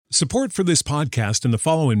Support for this podcast and the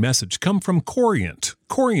following message come from Corient.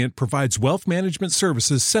 Corient provides wealth management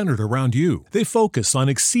services centered around you. They focus on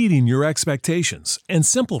exceeding your expectations and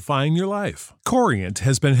simplifying your life. Corient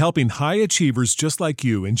has been helping high achievers just like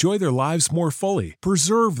you enjoy their lives more fully,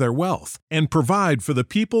 preserve their wealth, and provide for the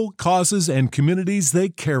people, causes, and communities they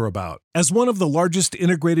care about. As one of the largest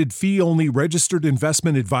integrated fee-only registered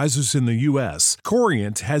investment advisors in the U.S.,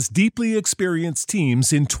 Corient has deeply experienced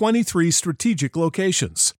teams in 23 strategic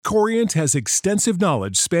locations. Corient has extensive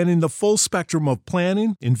knowledge spanning the full spectrum of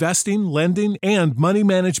planning, investing, lending, and money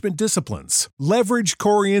management disciplines. Leverage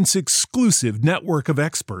Corient's exclusive network of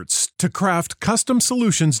experts to craft custom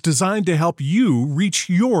solutions designed to help you reach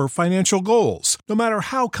your financial goals, no matter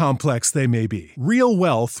how complex they may be. Real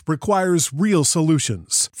wealth requires real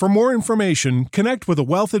solutions. For more information, connect with a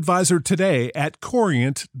wealth advisor today at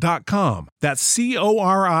Corient.com. That's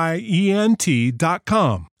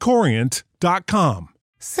Corient.com. Corient.com.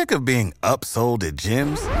 Sick of being upsold at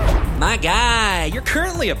gyms? My guy, you're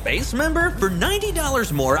currently a base member? For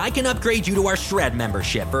 $90 more, I can upgrade you to our Shred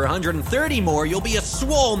membership. For $130 more, you'll be a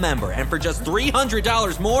Swole member. And for just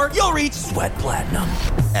 $300 more, you'll reach Sweat Platinum.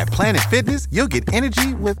 At Planet Fitness, you'll get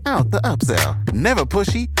energy without the upsell. Never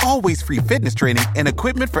pushy, always free fitness training and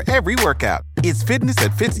equipment for every workout. It's fitness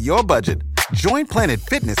that fits your budget. Join Planet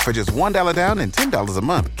Fitness for just $1 down and $10 a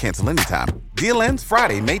month. Cancel anytime. Deal ends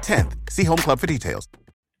Friday, May 10th. See Home Club for details.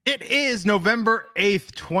 It is November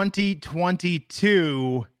 8th,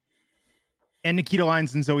 2022. And Nikita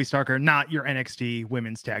Lyons and Zoe Stark are not your NXT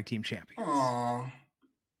Women's Tag Team Champions. Aww.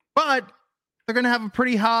 But they're going to have a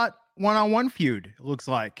pretty hot one-on-one feud, it looks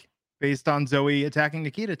like, based on Zoe attacking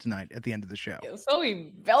Nikita tonight at the end of the show.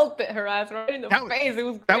 Zoe belted her ass right in the face. It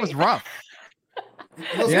was great. That was rough.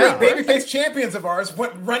 Those great babyface champions of ours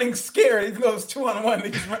went running scared, even though it was 2-on-1. They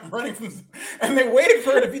just went running and they waited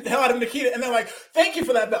for her to beat the hell out of Nikita, and they're like, "Thank you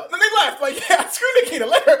for that belt." And then they left, like, "Yeah, screw Nikita.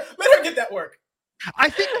 Let her get that work."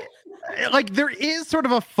 I think, like, there is sort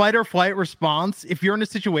of a fight or flight response if you're in a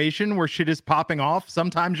situation where shit is popping off.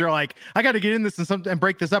 Sometimes you're like, "I got to get in this and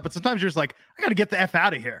break this up," but sometimes you're just like, "I got to get the F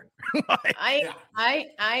out of here."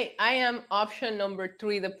 I am option number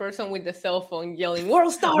 3, the person with the cell phone yelling,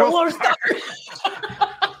 "World Star, World Star."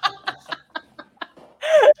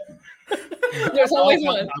 There's always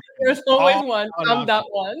one. There's always one. I'm that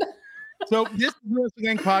one. So this is the Wrestling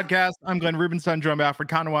Gang Podcast. I'm Glenn Rubenstein, joined by Alfred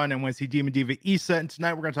Kanawan and Wesley Demon Diva Issa. And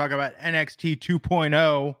tonight we're going to talk about NXT 2.0. We're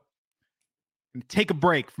going to take a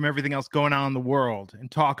break from everything else going on in the world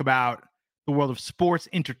and talk about the world of sports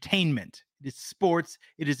entertainment. It is sports.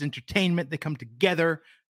 It is entertainment. They come together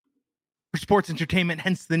for sports entertainment,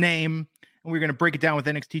 hence the name. And we're going to break it down with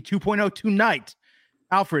NXT 2.0 tonight.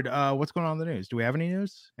 Alfred, what's going on in the news? Do we have any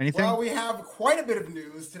news? Anything? Well, we have quite a bit of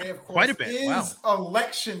news today. Of course, is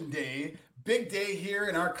Election Day. Big day here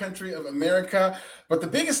in our country of America. But the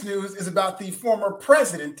biggest news is about the former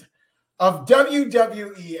president of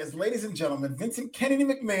WWE. As ladies and gentlemen, Vincent Kennedy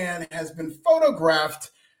McMahon has been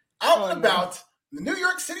photographed out and about the New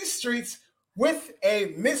York City streets with a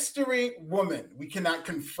mystery woman. We cannot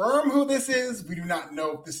confirm who this is. We do not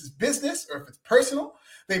know if this is business or if it's personal.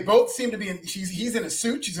 They both seem to be he's in a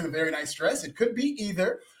suit. She's in a very nice dress. It could be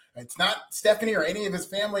either. It's not Stephanie or any of his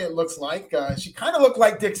family, it looks like. She kind of looked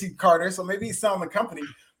like Dixie Carter, so maybe he's selling the company.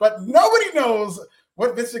 But nobody knows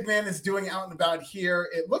what Vince McMahon is doing out and about here.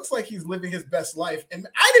 It looks like he's living his best life. And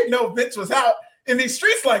I didn't know Vince was out in these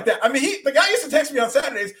streets like that. I mean, the guy used to text me on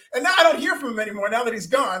Saturdays, and now I don't hear from him anymore now that he's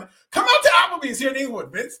gone. Come out to Applebee's here in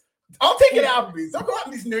Inglewood, Vince. I'll take you to Applebee's. Don't go out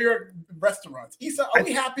in these New York restaurants. Issa, are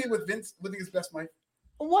we happy with Vince living his best life?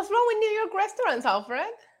 What's wrong with New York restaurants,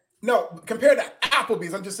 Alfred? No, compared to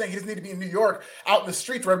Applebee's, I'm just saying he doesn't need to be in New York, out in the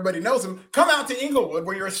streets where everybody knows him. Come out to Inglewood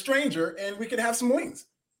where you're a stranger and we can have some wings.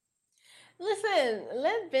 Listen,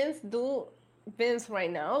 let Vince do Vince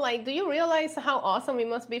right now. Like, do you realize how awesome it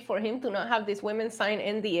must be for him to not have these women sign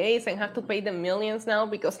NDAs and have to pay them millions now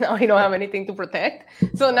because now he don't have anything to protect?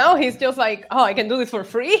 So now he's just like, oh, I can do this for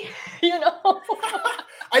free, you know?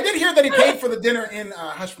 I did hear that he paid for the dinner in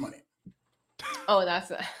Hush Money. Oh,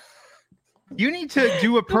 that's a... You need to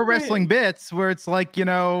do a pro wrestling bits where it's like, you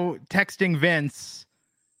know, texting Vince.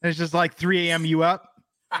 And it's just like 3 a.m. you up?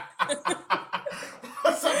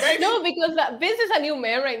 What's up, baby? No, because Vince is a new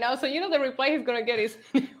man right now. So, you know, the reply he's going to get is,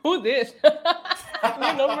 who this?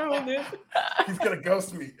 You know who this? He's going to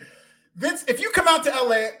ghost me. Vince, if you come out to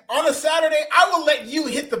LA on a Saturday, I will let you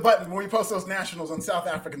hit the button when we post those nationals on South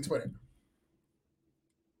African Twitter.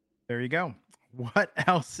 There you go. What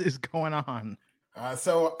else is going on?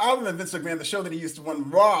 So other than Vince McMahon, the show that he used to run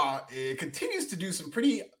Raw, it continues to do some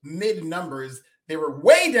pretty mid numbers. They were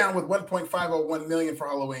way down with 1.501 million for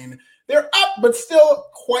Halloween. They're up, but still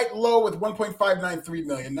quite low with 1.593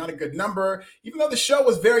 million. Not a good number, even though the show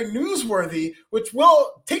was very newsworthy, which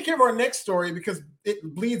will take care of our next story because it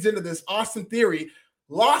bleeds into this. Austin Theory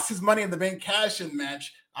lost his Money in the Bank cash-in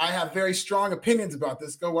match. I have very strong opinions about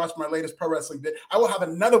this. Go watch my latest pro wrestling bit. I will have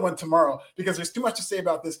another one tomorrow because there's too much to say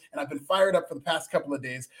about this, and I've been fired up for the past couple of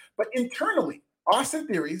days. But internally, Austin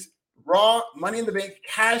Theory's Raw Money in the Bank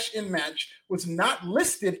cash-in match was not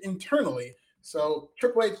listed internally. So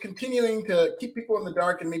Triple H continuing to keep people in the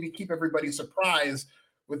dark and maybe keep everybody surprised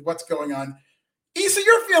with what's going on. Issa,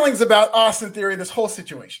 your feelings about Austin Theory, this whole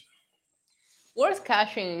situation? Worst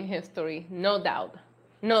cashing in history, no doubt.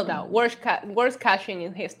 No doubt. Worst cashing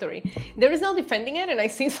in history. There is no defending it. And I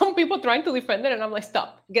see some people trying to defend it. And I'm like,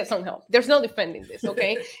 stop, get some help. There's no defending this,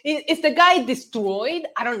 okay? Is the guy destroyed?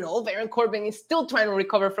 I don't know. Baron Corbin is still trying to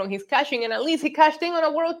recover from his cashing. And at least he cashed in on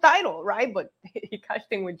a world title, right? But he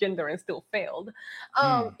cashed in with Jinder and still failed.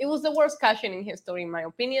 It was the worst cashing in history, in my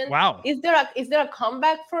opinion. Wow. Is there a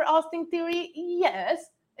comeback for Austin Theory? Yes.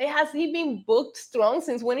 Has he been booked strong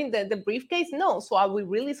since winning the briefcase? No. So are we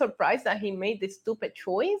really surprised that he made this stupid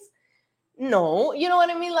choice? No. You know what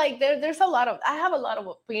I mean? Like there's I have a lot of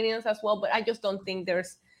opinions as well, but I just don't think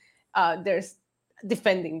there's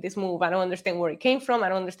defending this move. I don't understand where it came from. I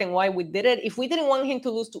don't understand why we did it. If we didn't want him to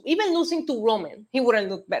lose even losing to Roman, he wouldn't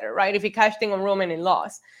look better, right? If he cashed in on Roman and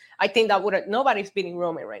lost, I think that nobody's beating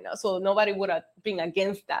Roman right now. So nobody would have been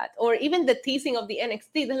against that. Or even the teasing of the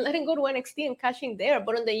NXT, then let him go to NXT and cash in there.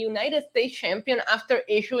 But on the United States champion after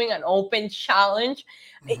issuing an open challenge,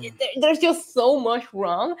 there's just so much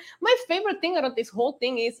wrong. My favorite thing out of this whole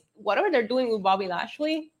thing is whatever they're doing with Bobby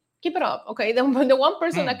Lashley, keep it up, okay? The one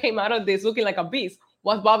person that came out of this looking like a beast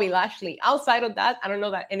was Bobby Lashley. Outside of that, I don't know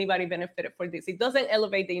that anybody benefited for this. It doesn't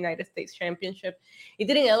elevate the United States Championship. It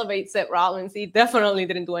didn't elevate Seth Rollins. It definitely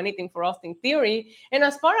didn't do anything for Austin Theory. And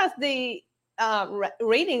as far as the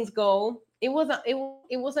ratings go, it was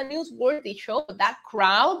a newsworthy show. That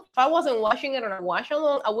crowd, if I wasn't watching it on a watch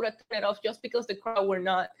along, I would have turned it off just because the crowd were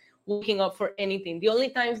not waking up for anything. The only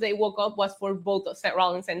times they woke up was for both of Seth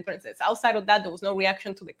Rollins' entrances. Outside of that, there was no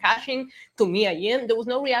reaction to the cashing, to Mia Yim. There was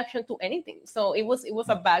no reaction to anything. So it was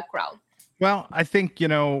a bad crowd. Well, I think,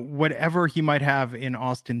 whatever he might have in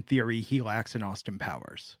Austin Theory, he lacks in Austin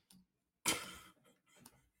Powers.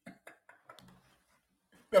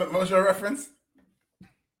 Got a Mojo reference?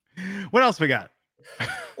 What else we got?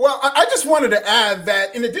 Well, I just wanted to add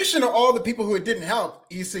that in addition to all the people who it didn't help,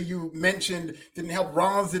 Issa, you mentioned, didn't help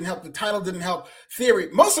Rollins, didn't help the title, didn't help Theory.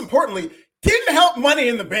 Most importantly, didn't help Money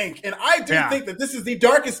in the Bank. And I do think that this is the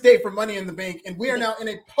darkest day for Money in the Bank. And we are now in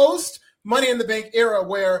a post Money in the Bank era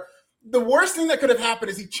where the worst thing that could have happened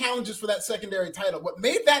is he challenges for that secondary title. What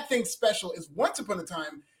made that thing special is once upon a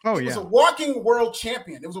time, it was a walking world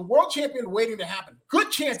champion. It was a world champion waiting to happen. Good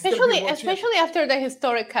chance. Especially after the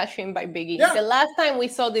historic cash-in by Big E. Yeah. The last time we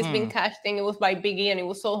saw this being cashed in, it was by Big E, and it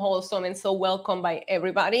was so wholesome and so welcome by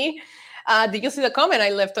everybody. Did you see the comment I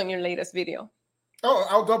left on your latest video? Oh,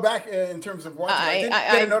 I'll go back in terms of watching. I didn't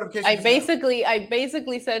get a notification. I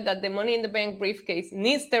basically said that the Money in the Bank briefcase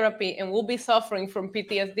needs therapy and will be suffering from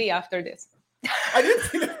PTSD after this. I didn't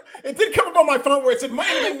see that. It did come up on my phone where it said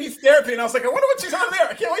Money in the Bank needs therapy, and I was like, I wonder what she's on there.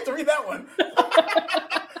 I can't wait to read that one.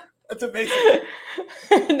 That's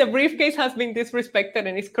amazing. The briefcase has been disrespected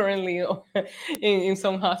and is currently in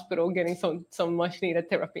some hospital getting some much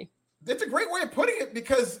needed therapy. That's a great way of putting it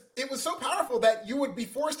because it was so powerful that you would be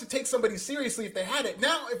forced to take somebody seriously if they had it.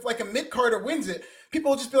 Now, if like a mid-carder wins it, people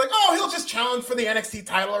will just be like, oh, he'll just challenge for the NXT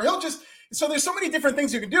title or he'll just... So there's so many different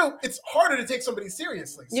things you can do. It's harder to take somebody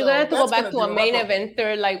seriously. You're going to have to go back to a main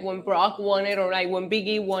eventer like when Brock won it or like when Big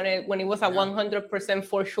E won it, when it was 100%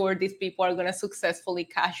 for sure these people are going to successfully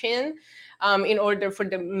cash in order for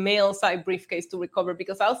the male side briefcase to recover.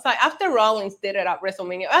 Because after Rollins did it at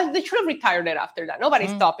WrestleMania, they should have retired it after that.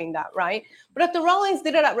 Nobody's stopping that, right? But after Rollins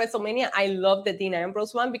did it at WrestleMania, I love the Dean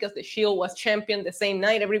Ambrose one because the Shield was champion the same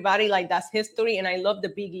night. Everybody, like, that's history. And I love the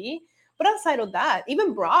Big E. But outside of that,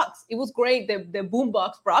 even Brock's, it was great. The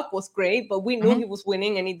boombox Brock was great, but we knew he was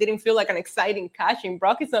winning and it didn't feel like an exciting cash-in.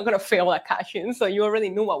 Brock is not going to fail at cash-in, so you already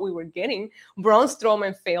knew what we were getting. Braun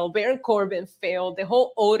Strowman failed. Baron Corbin failed. The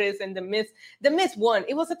whole Otis and The Miz. The Miz won.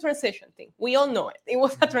 It was a transition thing. We all know it. It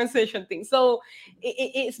was a transition thing. So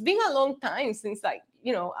it's been a long time since, like,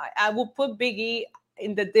 I will put Big E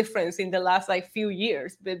in the difference in the last few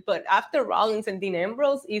years, but after Rollins and Dean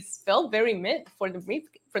Ambrose, it felt very mid for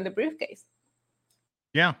the briefcase.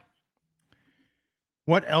 Yeah.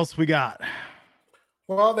 What else we got?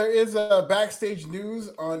 Well, there is backstage news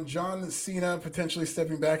on John Cena potentially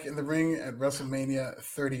stepping back in the ring at WrestleMania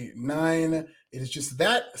 39. It is just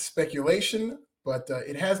that speculation, but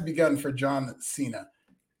it has begun for John Cena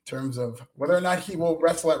in terms of whether or not he will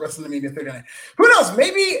wrestle at WrestleMania 39. Who knows?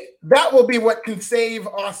 Maybe that will be what can save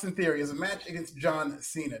Austin Theory as a match against John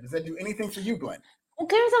Cena. Does that do anything for you, Glenn? Who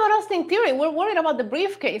cares about Austin Theory? We're worried about the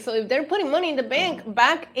briefcase. So if they're putting money in the bank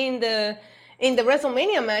back in the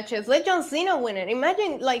WrestleMania matches, let John Cena win it.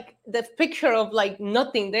 Imagine like the picture of like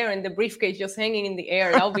nothing there and the briefcase just hanging in the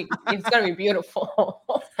air. It's gonna be beautiful.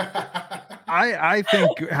 I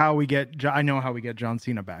think I know how we get John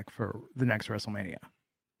Cena back for the next WrestleMania.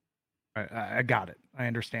 I got it. I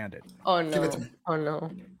understand it. Oh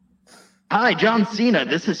no. Hi, John Cena.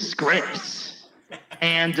 This is Scripps.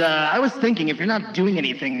 And I was thinking, if you're not doing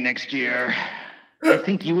anything next year, I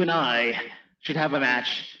think you and I should have a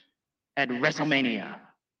match at WrestleMania.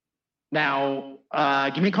 Now,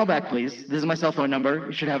 give me a call back, please. This is my cell phone number.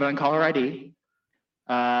 You should have it on caller ID.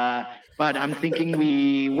 But I'm thinking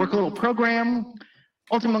we work a little program.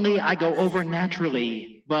 Ultimately, I go over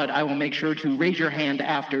naturally, but I will make sure to raise your hand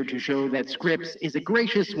after to show that Scripps is a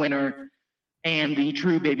gracious winner and the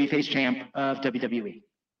true babyface champ of WWE.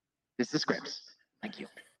 This is Scripps. Thank you.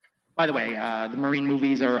 By the way, the Marine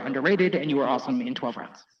movies are underrated, and you are awesome in 12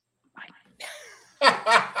 rounds. Bye.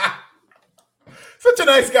 Such a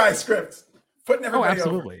nice guy, Scripps. Putting everybody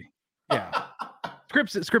absolutely. Over. Yeah.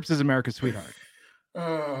 Scripps is America's sweetheart.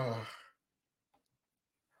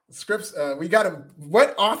 Scripps, we got him.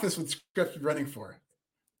 What office would Scripps be running for?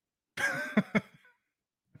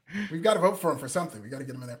 We've got to vote for him for something. We got to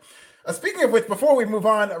get him in there. Speaking of which, before we move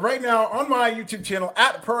on, right now on my YouTube channel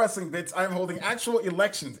at Pro Wrestling Bits, I'm holding actual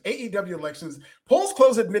elections, AEW elections. Polls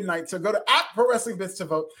close at midnight, so go to at Pro Wrestling Bits to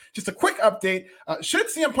vote. Just a quick update. Should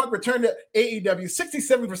CM Punk return to AEW?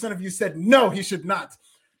 67% of you said no, he should not.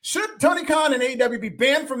 Should Tony Khan and AEW be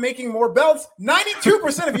banned from making more belts?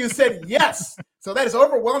 92% of you said yes. So that is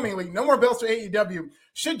overwhelmingly no more belts for AEW.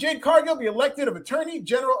 Should Jade Cargill be elected of Attorney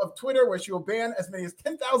General of Twitter, where she will ban as many as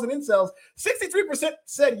 10,000 incels? 63%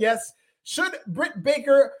 said yes. Should Britt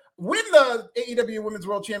Baker win the AEW Women's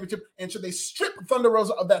World Championship? And should they strip Thunder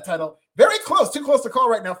Rosa of that title? Very close, too close to call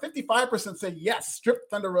right now. 55% say yes, strip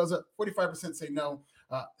Thunder Rosa. 45% say no.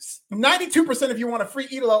 92% of you want a free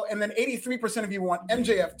Idolo, and then 83% of you want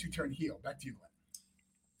MJF to turn heel. Back to you, Glenn.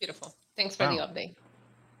 Beautiful. Thanks for the update.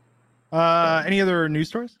 Any other news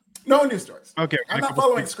stories? No news stories. Okay. I'm not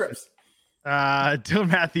following scripts. Dylan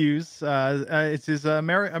Matthews, it's his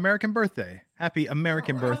American birthday. Happy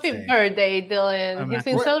American birthday. Happy birthday, Dylan. He's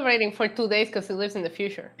been celebrating for 2 days because he lives in the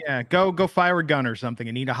future. Yeah, go fire a gun or something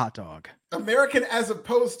and eat a hot dog. American as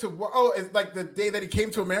opposed to, it's like the day that he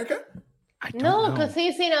came to America? No, because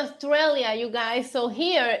he's in Australia, you guys. So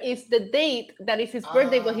here is the date that is his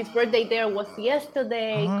birthday, but his birthday there was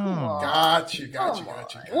yesterday. Come on. Got you.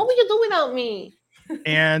 What would you do without me?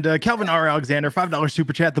 And Kelvin R. Alexander, $5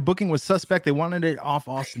 super chat. The booking was suspect. They wanted it off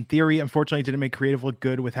Austin Theory. Unfortunately, it didn't make creative look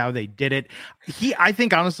good with how they did it. I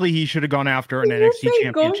think honestly, he should have gone after an NXT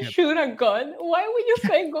championship. Go shoot a gun. Why would you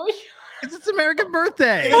say go shoot? It's American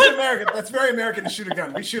birthday. It is American. That's very American to shoot a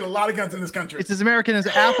gun. We shoot a lot of guns in this country. It's as American as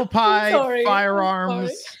apple pie,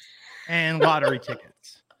 firearms, and lottery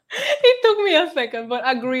tickets. It took me a second, but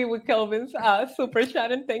I agree with Kelvin's super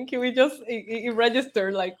chat, and thank you. It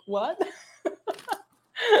registered like, what?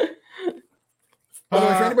 By the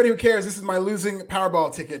way, for anybody who cares, this is my losing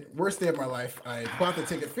Powerball ticket. Worst day of my life. I bought the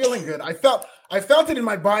ticket feeling good. I felt it in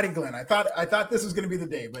my body, Glenn. I thought this was going to be the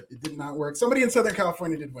day, but it did not work. Somebody in Southern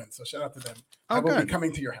California did win, so shout out to them. I will be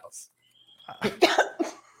coming to your house.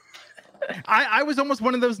 I was almost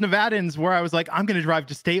one of those Nevadans where I was like, I'm going to drive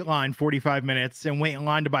to State Line 45 minutes and wait in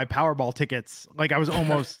line to buy Powerball tickets. Like I was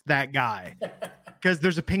almost that guy. Because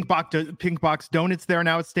there's a pink box donuts there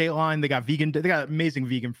now at State Line. They got amazing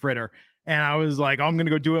vegan fritter. And I was like, I'm going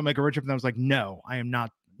to go do it like a rich. And I was like, no, I am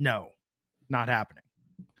not. No, not happening.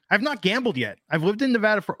 I've not gambled yet. I've lived in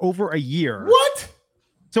Nevada for over a year. What?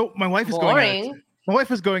 So my wife is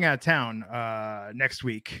going out of town next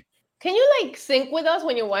week. Can you sync with us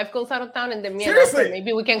when your wife goes out of town, and then me and Alfred,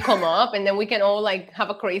 maybe we can come up and then we can all have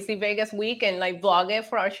a crazy Vegas week and vlog it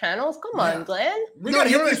for our channels? Come on, Glenn. We gotta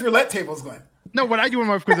hit these roulette tables, Glenn. No, what I do when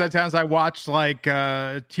my wife goes out of town is I watch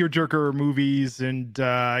tearjerker movies and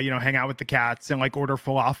hang out with the cats and order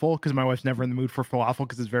falafel because my wife's never in the mood for falafel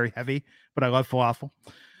because it's very heavy, but I love falafel.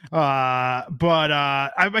 I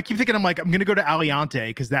keep thinking I'm gonna go to Aliante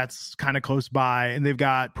because that's kind of close by and they've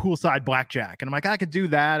got poolside blackjack and I'm like, I could do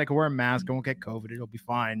that. I could wear a mask. I won't get COVID. It'll be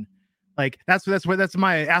fine. That's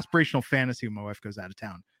my aspirational fantasy when my wife goes out of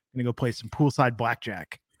town. I'm gonna go play some poolside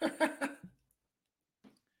blackjack.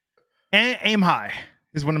 And aim high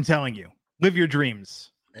is what I'm telling you. Live your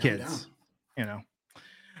dreams, kids.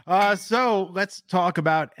 So let's talk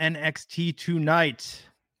about NXT tonight.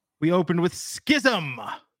 We opened with Schism.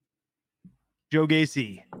 Joe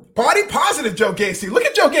Gacy. Body positive Joe Gacy. Look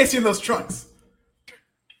at Joe Gacy in those trunks.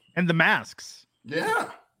 And the masks. Yeah.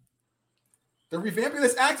 They're revamping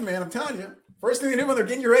this act, man. I'm telling you. First thing they do when they're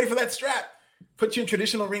getting you ready for that strap, put you in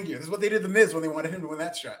traditional ring gear. This is what they did to The Miz when they wanted him to win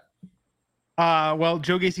that strap. Well,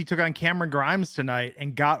 Joe Gacy took on Cameron Grimes tonight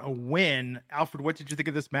and got a win. Alfred, what did you think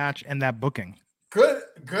of this match and that booking? Good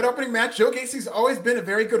opening match. Joe Gacy's always been a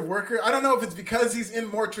very good worker. I don't know if it's because he's in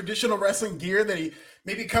more traditional wrestling gear that he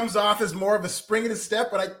maybe comes off as more of a spring in his step,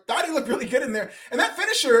 but I thought he looked really good in there. And that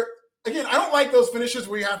finisher, again, I don't like those finishers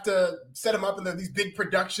where you have to set him up in these big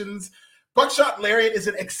productions. Buckshot Lariat is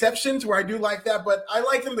an exception to where I do like that, but I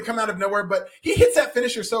like him to come out of nowhere. But he hits that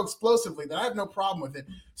finisher so explosively that I have no problem with it.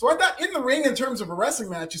 So I thought in the ring, in terms of a wrestling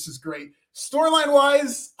match, this is great.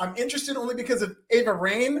 Storyline-wise, I'm interested only because of Ava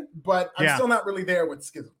Raine, but I'm still not really there with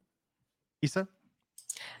Schism. Issa?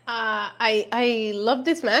 I love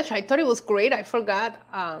this match. I thought it was great. I forgot.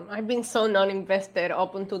 I've been so non-invested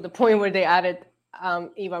up until the point where they added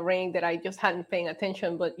Eva Raine that I just hadn't paying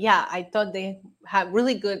attention. But yeah, I thought they had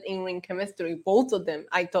really good in-ring chemistry. Both of them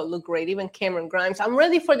I thought looked great. Even Cameron Grimes. I'm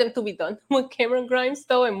ready for them to be done with Cameron Grimes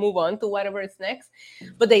though and move on to whatever is next.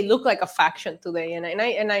 But they look like a faction today.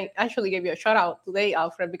 And I actually gave you a shout out today,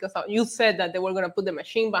 Alfred, because you said that they were gonna put the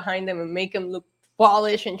machine behind them and make them look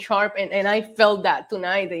polished and sharp. And I felt that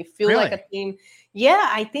tonight. They feel like a team. Yeah,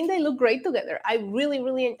 I think they look great together. I really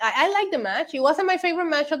like the match. It wasn't my favorite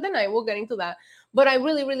match of the night. We'll get into that. But I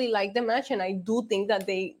really like the match, and I do think that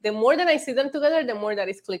the more that I see them together, the more that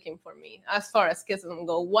is clicking for me as far as Schism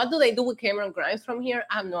go. What do they do with Cameron Grimes from here?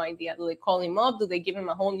 I have no idea. Do they call him up? Do they give him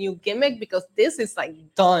a whole new gimmick? Because this is like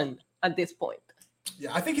done at this point.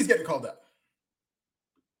 Yeah, I think he's getting called up.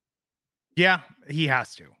 Yeah, he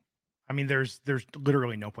has to. I mean, there's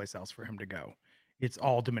literally no place else for him to go. It's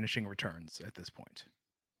all diminishing returns at this point.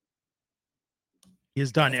 He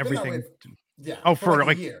has done everything. For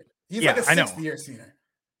like a year. He's like a sixth-year senior.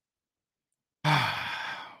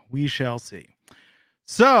 We shall see.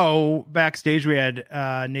 So backstage, we had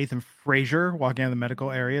Nathan Frazier walking out of the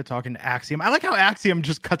medical area talking to Axiom. I like how Axiom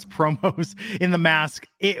just cuts promos in the mask.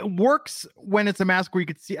 It works when it's a mask where you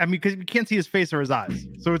could see. I mean, because you can't see his face or his eyes,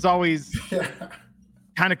 so it's always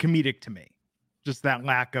kind of comedic to me. Just that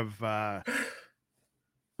lack of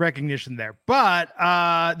recognition there. But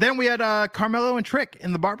then we had Carmelo and Trick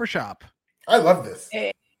in the barbershop. I love this.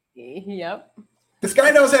 Yep. This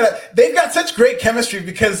guy knows how to. They've got such great chemistry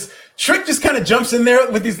because Trick just kind of jumps in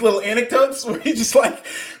there with these little anecdotes where he just like,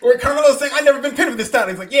 where Carmelo's saying, "I've never been pinned for this time."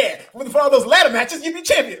 He's like, "Yeah, for all those ladder matches, you'd be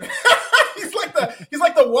champion." he's like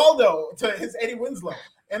the Waldo to his Eddie Winslow,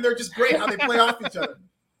 and they're just great how they play off each other.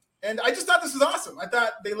 And I just thought this was awesome. I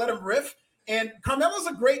thought they let him riff. And Carmelo's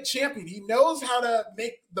a great champion. He knows how to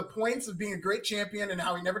make the points of being a great champion and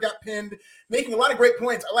how he never got pinned, making a lot of great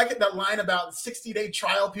points. I like that line about 60-day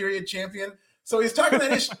trial period champion. So he's talking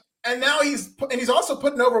that issue. And now he's also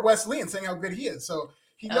putting over Wes Lee and saying how good he is. So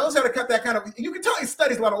he knows how to cut that kind of – you can tell he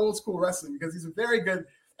studies a lot of old school wrestling because he's very good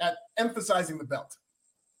at emphasizing the belt.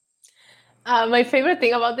 My favorite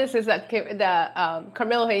thing about this is that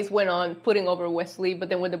Carmelo Hayes went on putting over Wes Lee, but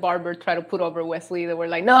then when the barber tried to put over Wes Lee, they were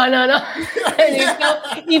like, no. And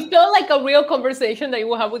it felt like a real conversation that you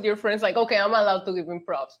will have with your friends, like, okay, I'm allowed to give him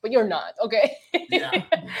props, but you're not, okay? Yeah.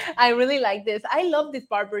 I really like this. I love these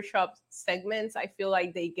barbershop segments. I feel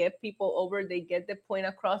like they get people over, they get the point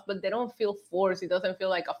across, but they don't feel forced. It doesn't feel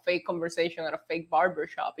like a fake conversation at a fake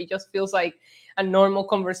barbershop. It just feels like a normal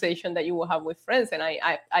conversation that you will have with friends, and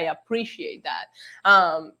I appreciate that.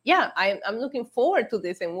 I'm looking forward to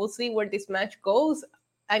this, and we'll see where this match goes.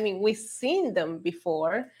 I mean, we've seen them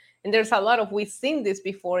before, and there's a lot of we've seen this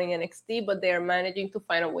before in NXT, but they're managing to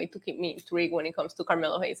find a way to keep me intrigued when it comes to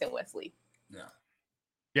Carmelo Hayes and Wes Lee.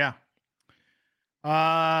 Yeah.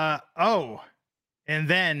 And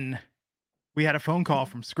then we had a phone call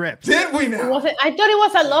from Scripps. Did we now? I thought it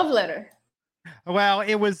was a love letter. Well,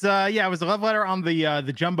 it was it was a love letter on the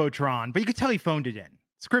Jumbotron, but you could tell he phoned it in.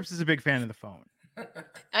 Scripps is a big fan of the phone.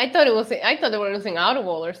 I thought they were using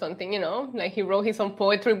Audible or something, like he wrote his own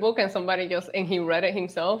poetry book and he read it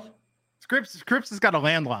himself. Scripps has got a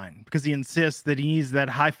landline because he insists that he needs that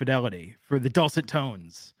high fidelity for the dulcet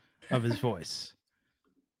tones of his voice.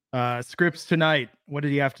 Scripps tonight, what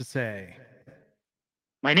did he have to say?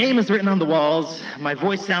 My name is written on the walls, my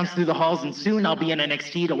voice sounds through the halls, and soon I'll be in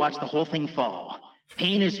NXT to watch the whole thing fall.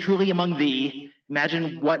 Pain is truly among thee.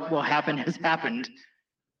 Imagine what will happen has happened,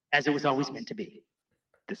 as it was always meant to be.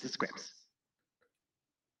 This is Scripps.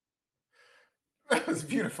 That was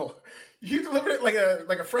beautiful. You delivered it like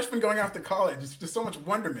a freshman going off to college. It's just so much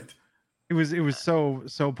wonderment. It was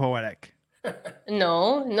so poetic.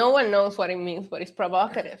 No one knows what it means, but it's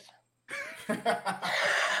provocative.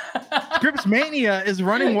 Scripps Mania is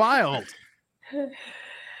running wild.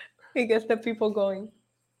 It gets the people going.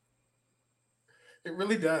 It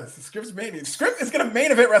really does. Scripps Mania. Scripps is going to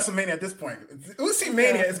main event WrestleMania at this point. Uzi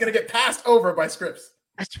Mania is going to get passed over by Scripps.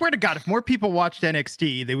 I swear to God, if more people watched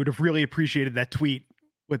NXT, they would have really appreciated that tweet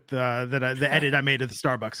with the edit I made of the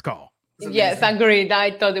Starbucks call. Yes, agreed.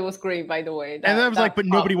 I thought it was great, by the way. And I was like, but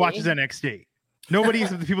nobody watches NXT. Nobody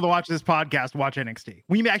of the people that watch this podcast watch NXT.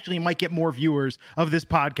 We actually might get more viewers of this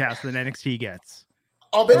podcast than NXT gets.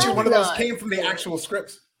 I'll bet you one of those came from the actual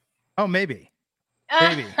Scripps. Oh, maybe.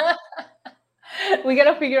 Maybe. We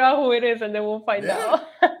got to figure out who it is and then we'll find out.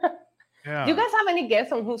 Yeah. Do you guys have any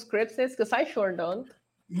guess on who Scripps is? Because I sure don't.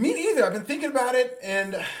 Me neither. I've been thinking about it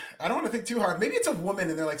and I don't want to think too hard. Maybe it's a woman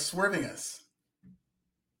and they're like swerving us.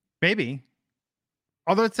 Maybe.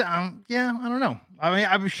 Although it's I don't know. I mean,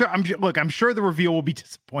 I'm sure the reveal will be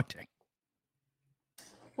disappointing.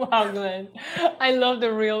 Wow, Glenn. I love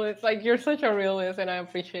the realist. Like, you're such a realist and I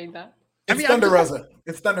appreciate that. It's Thunder Rosa.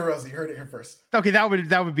 It's Thunder Rosa. You heard it here first. Okay, that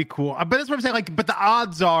would be cool. But that's what I'm saying. Like, but the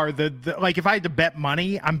odds are the like if I had to bet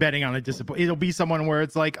money, I'm betting on a disappointment. It'll be someone where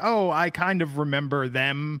it's like, oh, I kind of remember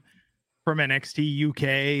them from NXT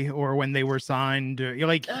UK or when they were signed. You're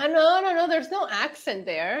like, no. There's no accent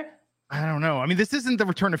there. I don't know. I mean, this isn't the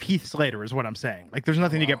return of Heath Slater, is what I'm saying. Like, there's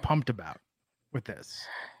nothing to get pumped about with this.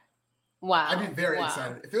 Wow. I'd be very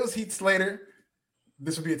excited. If it was Heath Slater,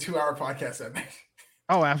 this would be a 2-hour podcast, I think.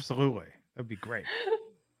 Oh, absolutely. That'd be great.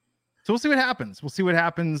 So we'll see what happens. We'll see what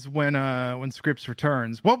happens when Scripps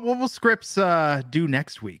returns. What will Scripps do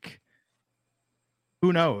next week?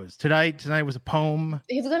 Who knows? Tonight was a poem.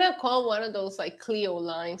 He's gonna call one of those like Cleo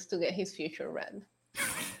lines to get his future read.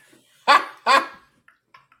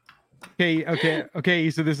 Okay.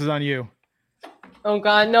 So this is on you. Oh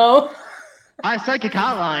God, no. Hi, Psychic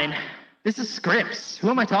Hotline. This is Scripps. Who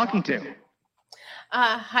am I talking to?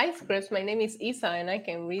 Hi, Scripps. My name is Isa, and I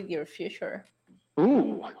can read your future.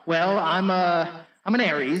 Ooh, well, I'm an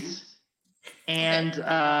Aries, and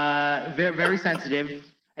very, very sensitive,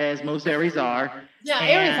 as most Aries are. Yeah,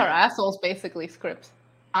 Aries are assholes, basically, Scripps.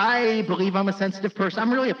 I believe I'm a sensitive person.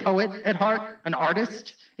 I'm really a poet at heart, an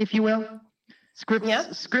artist, if you will.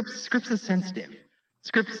 Scripps is sensitive.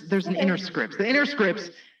 Scripps, there's an inner Scripps. The inner Scripps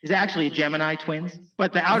is actually a Gemini twins,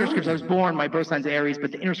 but the outer Scripps, I was born, my birth sign's Aries,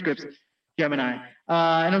 but the inner Scripps, Gemini.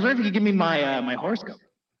 And I was wondering if you could give me my horoscope.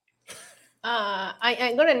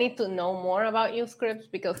 I'm gonna need to know more about you, Scripps,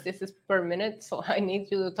 because this is per minute, so I need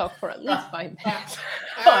you to talk for at least 5 minutes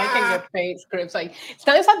so I can get paid, Scripps. Like,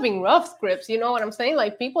 times have been rough, Scripps. You know what I'm saying?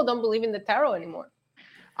 Like, people don't believe in the tarot anymore.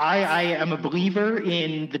 I am a believer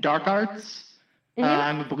in the dark arts.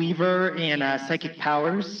 I'm a believer in psychic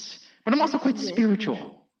powers, but I'm also quite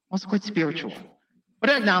spiritual. But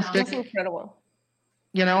agnostic. That's incredible.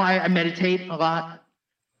 You know, I meditate a lot.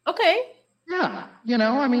 Okay. Yeah, you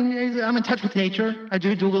know, I mean, I'm in touch with nature. I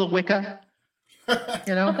do a little Wicca.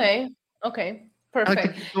 You know. Okay. Perfect. I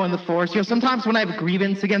like to go in the forest. You know, sometimes when I have a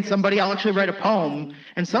grievance against somebody, I'll actually write a poem.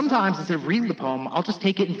 And sometimes instead of reading the poem, I'll just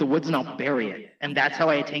take it into the woods and I'll bury it. And that's how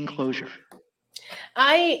I attain closure.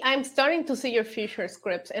 I'm starting to see your future,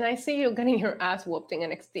 Scripps, and I see you getting your ass whooped in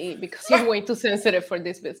NXT because you're way too sensitive for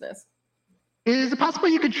this business. Is it possible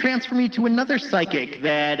you could transfer me to another psychic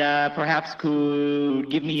that perhaps could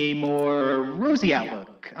give me a more rosy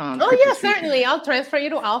outlook on yeah, certainly. I'll transfer you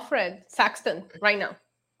to Alfred Saxton right now.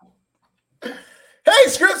 Hey,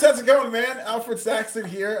 Scripps, how's it going, man? Alfred Saxton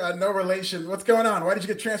here. No relation. What's going on? Why did you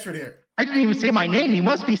get transferred here? I didn't even say my name. You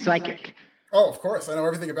must be psychic. Oh, of course. I know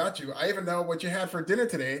everything about you. I even know what you had for dinner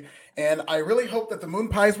today, and I really hope that the moon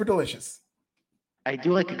pies were delicious. I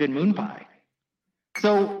do like a good moon pie.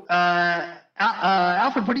 So,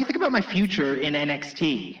 Alfred, what do you think about my future in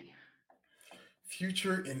NXT?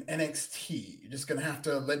 Future in NXT. You're just gonna have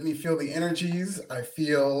to let me feel the energies. I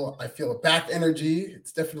feel a back energy.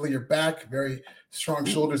 It's definitely your back, very strong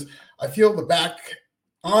shoulders. I feel the back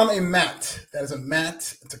on a mat. That is a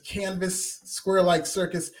mat. It's a canvas, square-like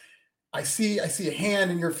circus. I see a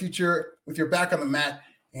hand in your future with your back on the mat,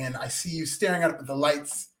 and I see you staring up at the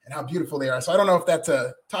lights and how beautiful they are. So I don't know if that's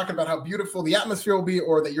talking about how beautiful the atmosphere will be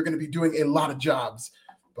or that you're going to be doing a lot of jobs,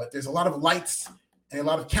 but there's a lot of lights and a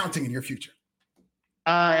lot of counting in your future.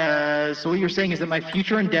 So what you're saying is that my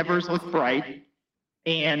future endeavors look bright,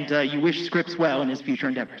 and you wish Scripps well in his future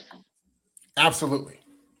endeavors. Absolutely.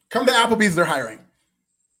 Come to Applebee's, they're hiring.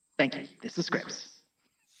 Thank you. This is Scripps.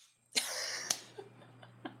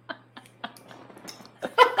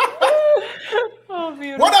 Oh,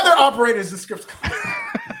 What other operators the scripts come.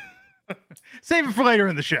 Save it for later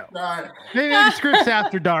in the show. Right. Maybe Scripts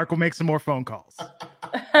After Dark will make some more phone calls.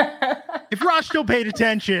 If Ross still paid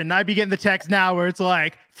attention, I'd be getting the text now where it's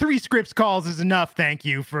like 3 Scripts calls is enough. Thank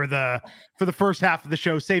you for the first half of the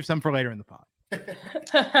show. Save some for later in the pod.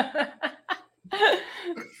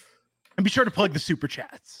 And be sure to plug the super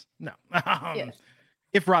chats. No. Yes.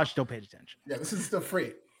 If Raj still paid attention. Yeah, this is still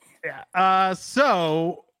free. Yeah.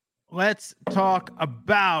 So let's talk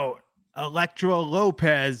about Elektra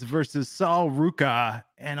Lopez versus Sol Ruca,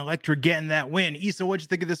 and Elektra getting that win. Issa, what'd you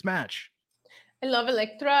think of this match? I love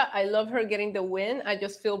Elektra. I love her getting the win. I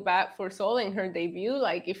just feel bad for Sol in her debut.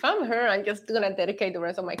 Like, if I'm her, I'm just going to dedicate the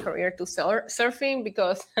rest of my career to surfing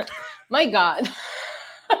because, my God,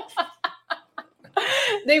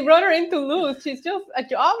 they brought her in to lose. She's just a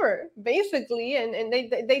jobber, basically. And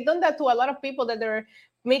they done that to a lot of people that they're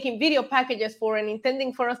making video packages for and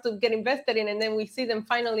intending for us to get invested in. And then we see them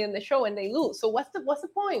finally in the show and they lose. So what's the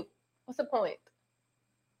point? What's the point?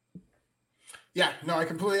 Yeah, no, I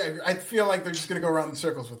completely agree. I feel like they're just going to go around in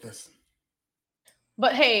circles with this.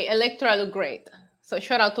 But hey, Elektra looked great. So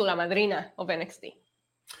shout out to La Madrina of NXT.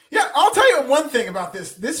 Yeah, I'll tell you one thing about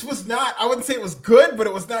this. This was not, I wouldn't say it was good, but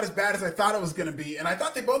it was not as bad as I thought it was going to be. And I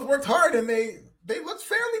thought they both worked hard and they looked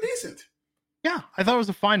fairly decent. Yeah, I thought it was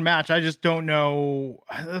a fine match. I just don't know.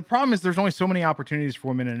 The problem is there's only so many opportunities for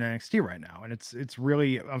women in NXT right now. And it's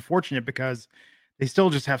really unfortunate because they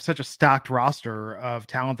still just have such a stacked roster of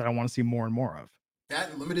talent that I want to see more and more of.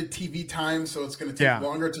 That limited TV time, so it's going to take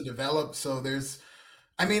longer to develop. So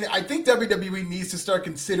I think WWE needs to start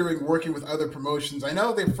considering working with other promotions. I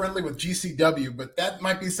know they're friendly with GCW, but that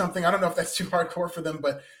might be something. I don't know if that's too hardcore for them,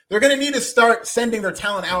 but they're going to need to start sending their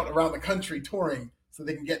talent out around the country touring so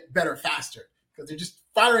they can get better faster because they're just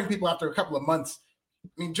firing people after a couple of months. I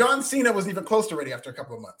mean, John Cena wasn't even close to ready after a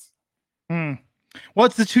couple of months. Well,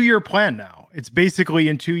 it's the 2-year plan now. It's basically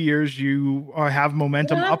in 2 years you have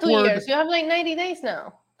momentum upward. 2 years. You have like 90 days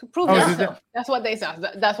now to prove yourself. That's what they say.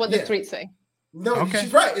 That's what the streets say. No,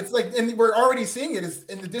 she's right. It's like, and we're already seeing it. Is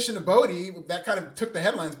in addition to Bodie, that kind of took the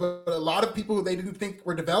headlines, but a lot of people who they didn't think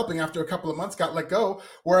were developing after a couple of months got let go.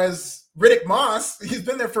 Whereas Riddick Moss, he's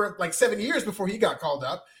been there for like 7 years before he got called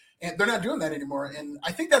up, and they're not doing that anymore. And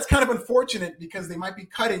I think that's kind of unfortunate because they might be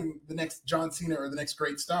cutting the next John Cena or the next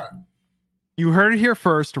great star. You heard it here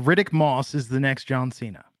first. Riddick Moss is the next John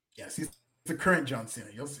Cena. Yes, he's the current John Cena.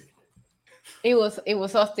 You'll see. It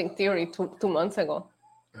was Austin Theory 2 months ago.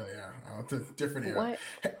 Oh yeah, it's a different era.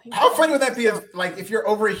 How funny would that be if you're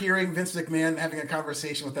overhearing Vince McMahon having a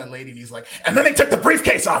conversation with that lady and he's like, and then they took the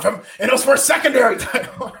briefcase off him and it was for a secondary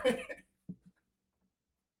title.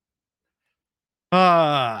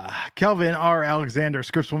 Kelvin R. Alexander,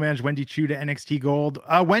 Scripps will manage Wendy Chu to NXT Gold.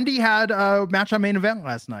 Wendy had a match on Main Event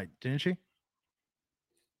last night, didn't she?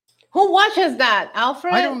 Who watches that,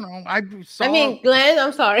 Alfred? I don't know. Glenn,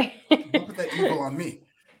 I'm sorry. Don't put that evil on me.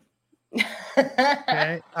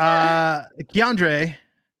 Okay. Keandre,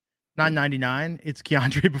 $9.99. It's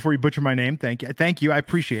Keandre before you butcher my name. Thank you. I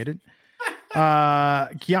appreciate it.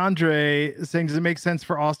 Keandre saying, does it make sense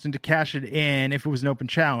for Austin to cash it in if it was an open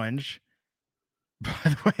challenge? By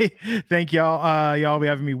the way, thank y'all. Y'all be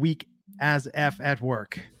having me weak as F at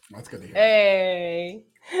work. That's good to hear. Hey.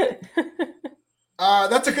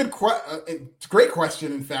 That's a good great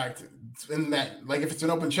question, in fact, in that, like, if it's an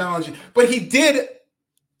open challenge, but he did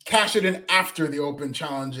cash it in after the open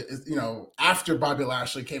challenge, after Bobby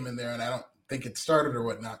Lashley came in there, and I don't think it started or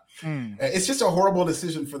whatnot. It's just a horrible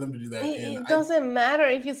decision for them to do that. It doesn't matter.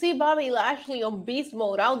 If you see Bobby Lashley on beast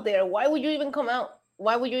mode out there, why would you even come out?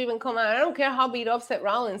 I don't care how beat up Seth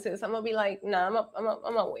Rollins is. I'm gonna be like, nah, I'm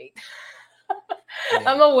gonna wait.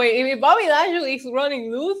 I'm gonna wait. If Bobby Lashley is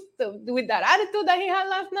running loose with that attitude that he had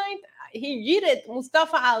last night, he yeeted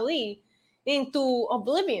Mustafa Ali into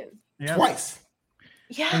oblivion. Yeah. Twice.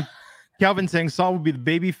 Yeah. And Calvin saying Saul would be the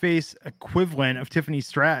babyface equivalent of Tiffany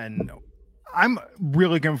Stratton. I'm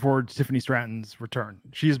really looking forward to Tiffany Stratton's return.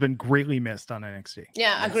 She has been greatly missed on NXT.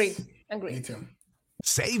 Yeah, agreed. Me too.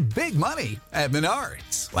 Save big money at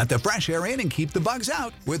Menards. Let the fresh air in and keep the bugs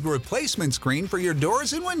out with replacement screen for your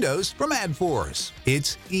doors and windows from AdForce.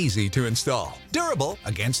 It's easy to install, durable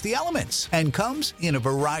against the elements, and comes in a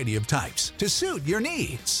variety of types to suit your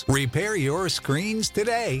needs. Repair your screens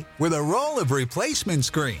today with a roll of replacement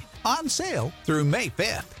screen on sale through May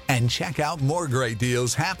 5th. And check out more great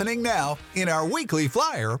deals happening now in our weekly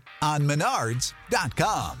flyer on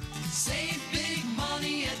Menards.com. Save big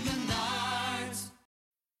money at Menards.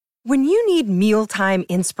 When you need mealtime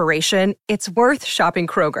inspiration, it's worth shopping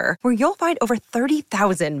Kroger, where you'll find over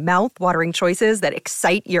 30,000 mouth-watering choices that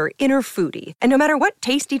excite your inner foodie. And no matter what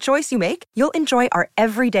tasty choice you make, you'll enjoy our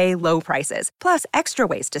everyday low prices, plus extra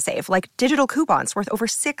ways to save, like digital coupons worth over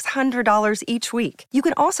 $600 each week. You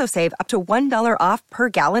can also save up to $1 off per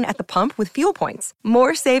gallon at the pump with fuel points.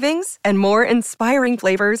 More savings and more inspiring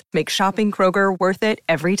flavors make shopping Kroger worth it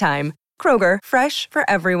every time. Kroger, fresh for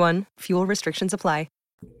everyone. Fuel restrictions apply.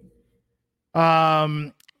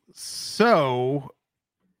 So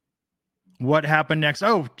what happened next?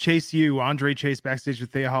 Oh, Andre Chase backstage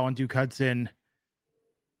with Thea Hall and Duke Hudson.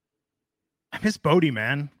 I miss Bodhi,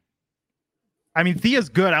 man. I mean, Thea's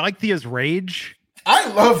good. I like Thea's rage. I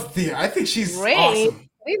love Thea. I think she's awesome.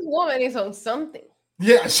 This woman is on something.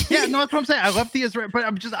 Yeah, no, that's what I'm saying. I love Thea's rage, but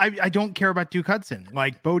I don't care about Duke Hudson.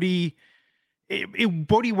 Like Bodhi,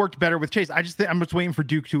 Bodhi worked better with Chase. I'm just waiting for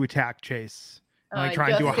Duke to attack Chase. Like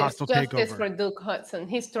trying to do a hostile takeover. Justice for Duke Hudson.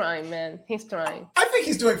 He's trying, man. He's trying. I think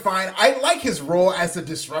he's doing fine. I like his role as a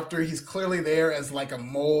disruptor. He's clearly there as like a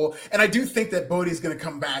mole. And I do think that Bodhi's going to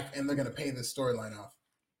come back and they're going to pay this storyline off.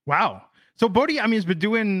 Wow. So Bodhi, I mean, has been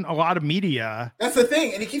doing a lot of media. That's the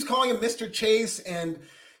thing. And he keeps calling him Mr. Chase. And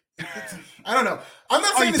I don't know. I'm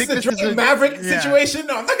not saying this is a Drake Maverick situation.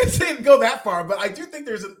 No, I'm not going to say go that far. But I do think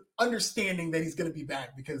there's an understanding that he's going to be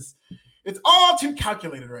back because it's all too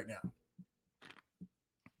calculated right now.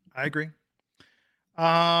 I agree.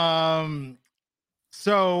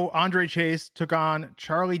 So Andre Chase took on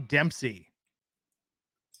Charlie Dempsey,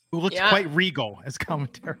 who looks quite regal, as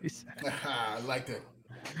commentary said. I liked it.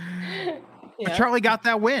 But Charlie got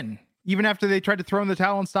that win, even after they tried to throw in the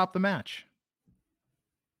towel and stop the match.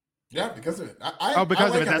 Yeah, because of it.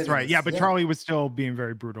 Because of it. That's right. Yeah, but Charlie was still being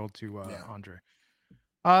very brutal to Andre.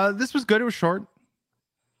 This was good. It was short.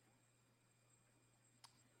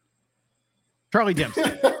 Charlie Dempsey.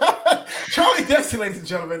 Charlie Dempsey, ladies and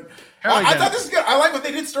gentlemen. I thought this was good. I like what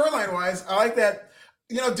they did storyline wise. I like that,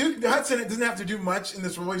 Duke Hudson doesn't have to do much in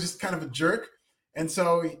this role. He's just kind of a jerk. And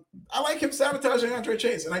so I like him sabotaging Andre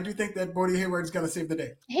Chase. And I do think that Bodhi Hayward is going to save the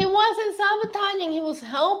day. He wasn't sabotaging. He was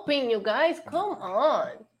helping you guys. Come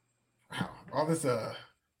on. Wow. All this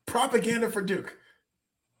propaganda for Duke.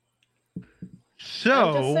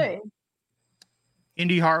 So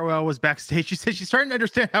Indy Hartwell was backstage. She said she's starting to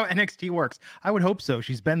understand how NXT works. I would hope so.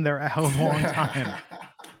 She's been there a hell of a long time.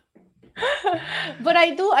 But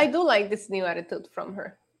I do like this new attitude from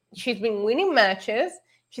her. She's been winning matches.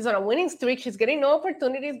 She's on a winning streak. She's getting no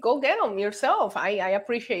opportunities. Go get them yourself. I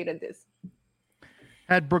appreciated this.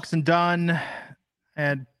 At Brooks and Dunn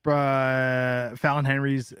at Fallon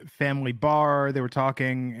Henry's family bar, they were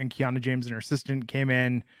talking, and Kiana James and her assistant came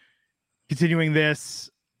in. Continuing this.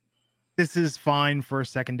 This is fine for a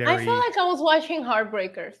secondary. I feel like I was watching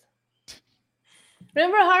Heartbreakers.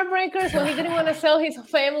 Remember Heartbreakers when he didn't want to sell his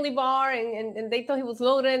family bar and they thought he was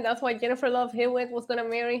loaded? That's why Jennifer Love Hewitt was going to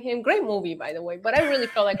marry him. Great movie, by the way. But I really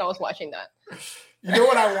felt like I was watching that. You know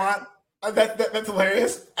what I want? That's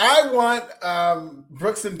hilarious. I want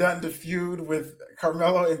Brooks and Dunn to feud with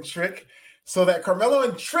Carmelo and Trick so that Carmelo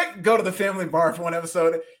and Trick go to the family bar for one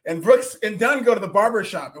episode and Brooks and Dunn go to the barber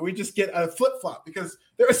shop and we just get a flip-flop because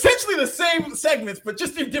they're essentially the same segments, but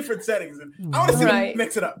just in different settings. And I want to see them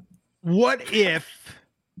mix it up. What if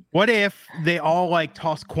they all like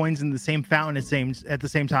toss coins in the same fountain at the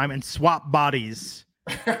same time and swap bodies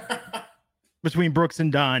between Brooks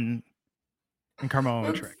and Dunn and Carmelo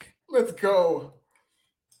and Trick? Let's go.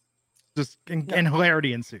 And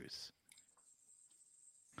hilarity ensues.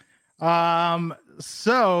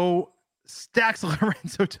 So Stax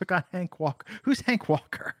Lorenzo took on Hank Walker. Who's Hank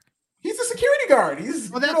Walker? He's a security guard. He's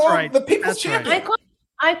that's right. The people's champion. Right.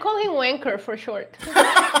 I call him Wanker for short.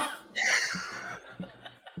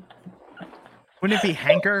 Wouldn't it be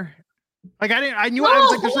Hanker? Like I knew I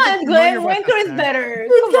was like, there's something familiar Wanker is better.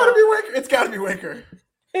 It's gotta be Wanker. It's gotta be Wanker.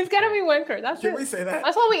 It's gotta be Wanker. That's Can we say that?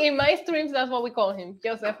 That's what in my streams. That's what we call him.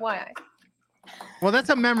 Just FYI. Well, that's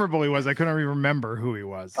how memorable he was. I couldn't even remember who he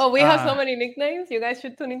was. Oh, we have so many nicknames. You guys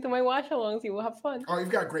should tune into my watch-alongs. You will have fun. Oh,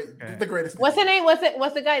 you've got the greatest. What's the name? What's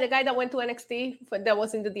the guy? The guy that went to NXT that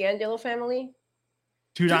was in the D'Angelo family.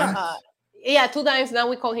 2 Dimes. 2 Dimes. Now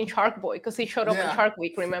we call him Shark Boy because he showed up on Shark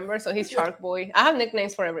Week. Remember? So he's Shark Boy. I have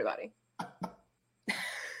nicknames for everybody.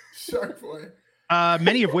 Shark Boy.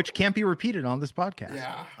 Many of which can't be repeated on this podcast.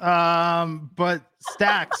 Yeah. But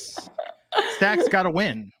Stax got a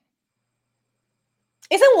win.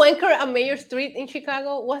 Isn't Wanker a major street in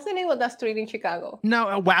Chicago? What's the name of that street in Chicago? No,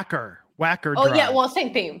 a Whacker. Whacker. Oh, Drive. yeah. Well,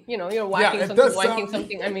 same thing. You know, you're whacking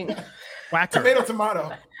something. I mean, Whacker.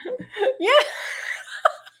 Tomato. Yeah.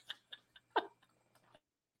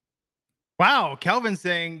 Wow, Kelvin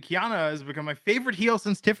saying Kiana has become my favorite heel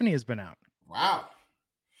since Tiffany has been out. Wow.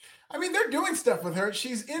 I mean, they're doing stuff with her.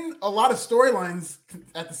 She's in a lot of storylines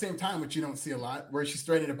at the same time, which you don't see a lot, where she's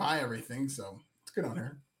ready to buy everything. So it's good on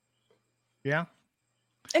her. Yeah.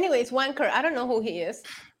 Anyways, Wanker, I don't know who he is,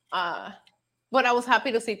 but I was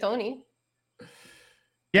happy to see Tony.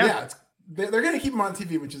 Yeah, they're going to keep him on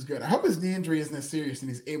TV, which is good. I hope his knee injury isn't as serious and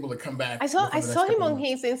he's able to come back. I saw him on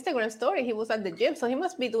his Instagram story. He was at the gym, so he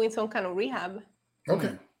must be doing some kind of rehab.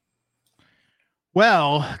 Okay.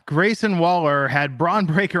 Well, Grayson Waller had Braun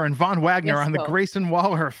Breaker and Von Wagner on the Grayson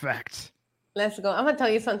Waller effect. Let's go. I'm going to tell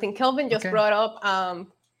you something. Kelvin just brought up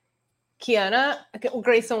Kiana.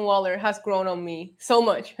 Grayson Waller has grown on me so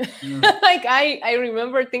much. Like, I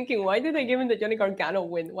remember thinking, why did they give him the Johnny Gargano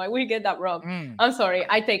win? Why would he get that rub? I'm sorry.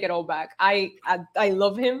 I take it all back. I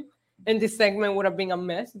love him. And this segment would have been a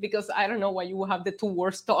mess because I don't know why you would have the two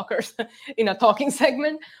worst talkers in a talking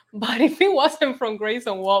segment. But if it wasn't from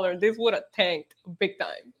Grayson Waller, this would have tanked big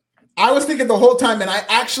time. I was thinking the whole time, and I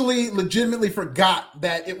actually legitimately forgot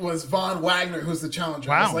that it was Von Wagner who's the challenger.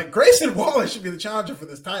 Wow. I was like, Grayson Waller should be the challenger for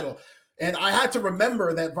this title. And I had to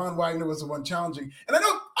remember that Von Wagner was the one challenging. And I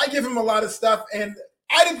know I give him a lot of stuff, and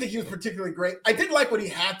I didn't think he was particularly great. I did like what he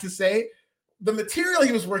had to say. The material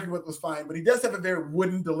he was working with was fine, but he does have a very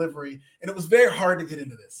wooden delivery, and it was very hard to get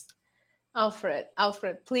into this. Alfred,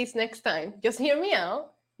 please next time, just hear me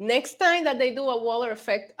out. Next time that they do a Waller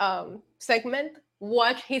effect segment,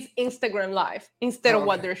 watch his Instagram live instead of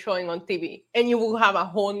what they're showing on TV. And you will have a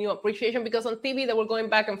whole new appreciation because on TV they were going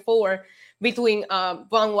back and forth between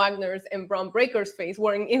Von Wagner's and Braun Breaker's face,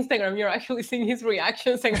 where in Instagram you're actually seeing his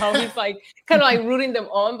reactions and how he's like kind of like rooting them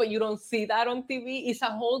on, but you don't see that on TV. It's a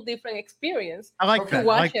whole different experience. I like that. To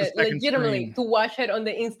watch it legitimately, to watch it on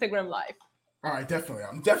the Instagram live. All right, definitely.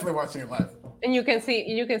 I'm definitely watching it live. And you can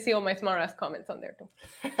see all my smart ass comments on there too.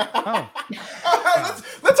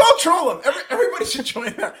 Let's all troll him. Everybody should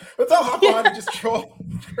join that. Let's all hop on and just troll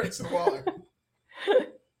Grayson Waller.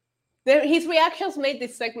 His reactions made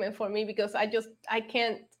this segment for me because I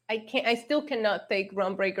still cannot take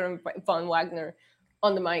Braun Breaker and Von Wagner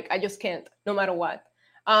on the mic. I just can't, no matter what.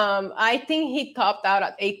 I think he topped out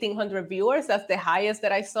at 1,800 viewers. That's the highest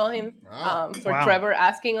that I saw him. For Trevor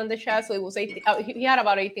asking on the chat, so it was he had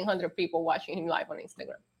about 1,800 people watching him live on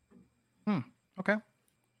Instagram. Okay.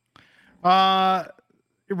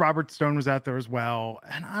 Robert Stone was out there as well,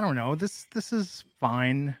 and I don't know. This is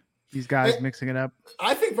fine. These guys mixing it up.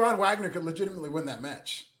 I think Von Wagner could legitimately win that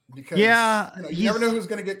match because you never know who's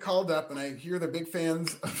going to get called up. And I hear they're big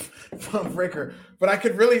fans of Von Breaker, but I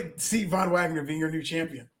could really see Von Wagner being your new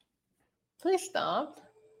champion. Please stop.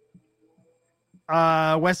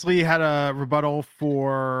 Wesley had a rebuttal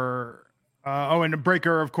for and a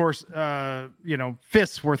Breaker, of course.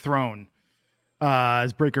 Fists were thrown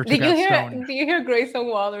as Breaker took out Stone. Did you hear Grayson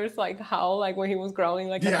Waller's like howl, like when he was growling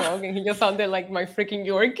like a dog, and he just sounded like my freaking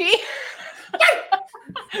Yorkie?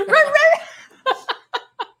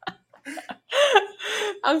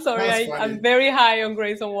 I'm sorry, I'm very high on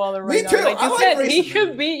Grayson Waller right now. Me too. Like you said, he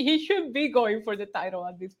should be going for the title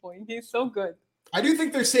at this point. He's so good. I do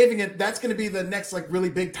think they're saving it. That's going to be the next like really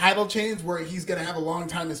big title change where he's going to have a long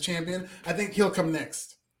time as champion. I think he'll come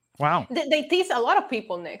next. Wow. They tease a lot of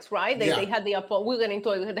people next, right? They had the Apollo. We're getting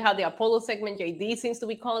into it. They had the Apollo segment. JD seems to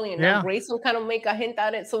be calling, and now Grayson kind of make a hint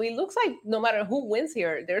at it. So it looks like no matter who wins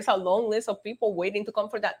here, there's a long list of people waiting to come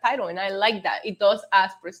for that title, and I like that. It does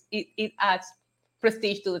add it adds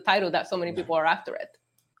prestige to the title that so many people are after it.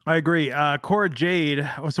 I agree. Cora Jade.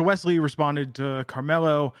 So Wesley responded to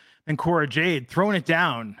Carmelo and Cora Jade throwing it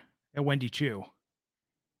down at Wendy Chu.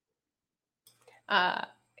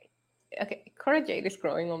 Okay, Cora Jade is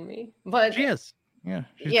growing on me, but she is.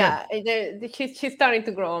 She's starting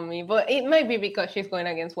to grow on me, but it might be because she's going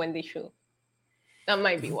against Wendy Chu. That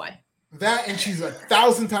might be why. That, and she's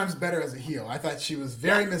 1,000 times better as a heel. I thought she was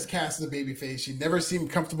very miscast as a babyface. She never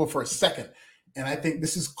seemed comfortable for a second. And I think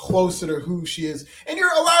this is closer to who she is. And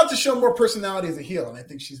you're allowed to show more personality as a heel. And I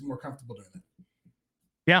think she's more comfortable doing it.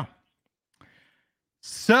 Yeah.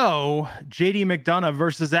 So, JD McDonough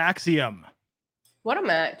versus Axiom. What a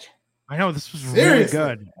match. I know, this was really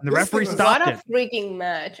good. And the referee stopped it. What a freaking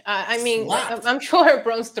match. I mean, I'm sure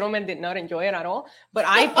Braun Strowman did not enjoy it at all, but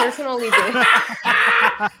I personally did.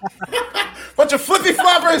 Bunch of flippy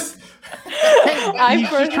floppers. He's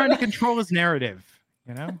just trying to control his narrative,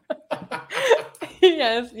 you know?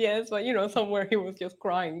 Yes, but somewhere he was just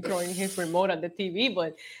crying, throwing his remote at the TV.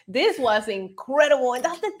 But this was incredible, and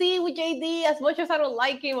that's the thing with JD. As much as I don't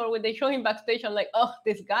like him, or when they show him backstage, I'm like, oh,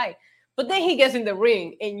 this guy. But then he gets in the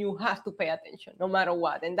ring and you have to pay attention no matter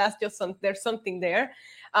what. And that's just there's something there.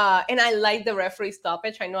 And I like the referee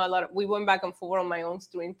stoppage. I know we went back and forth on my own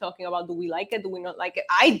stream talking about, do we like it? Do we not like it?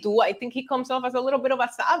 I do. I think he comes off as a little bit of a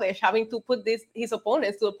savage, having to put his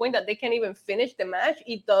opponents to a point that they can't even finish the match.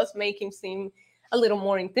 It does make him seem a little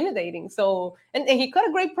more intimidating. So, and he cut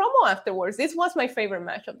a great promo afterwards. This was my favorite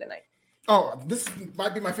match of the night. Oh, this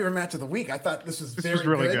might be my favorite match of the week. I thought this was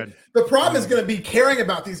really good. The problem is going to be caring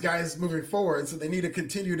about these guys moving forward, so they need to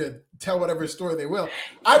continue to tell whatever story they will.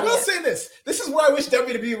 I will say this. This is where I wish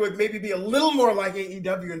WWE would maybe be a little more like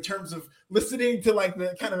AEW in terms of listening to like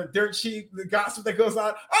the kind of a dirt sheet, the gossip that goes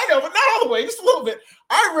on. I know, but not all the way, just a little bit.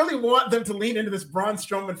 I really want them to lean into this Braun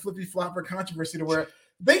Strowman flippy flopper controversy to where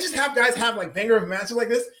they just have guys have like banger of matches like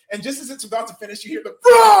this, and just as it's about to finish, you hear the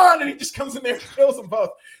Braun, and he just comes in there and kills them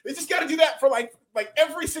both. They just got to do that for like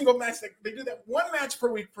every single match. They do that one match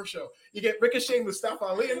per week per show. You get Ricochet and Mustafa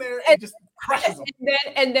Ali in there, and just crushes them.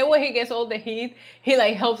 And then when he gets all the heat, he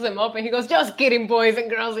like helps them up, and he goes, "Just kidding, boys and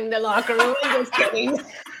girls in the locker room. Just kidding."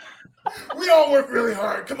 We all work really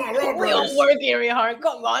hard. Come on, we're all brothers. We all work really hard.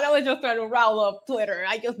 Come on, I was just trying to rile up Twitter.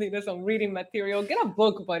 I just needed some reading material. Get a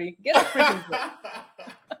book, buddy. Get a freaking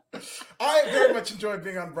book. I very much enjoy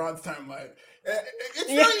being on Braun's timeline.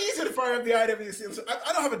 It's very easy to fire up the IWC.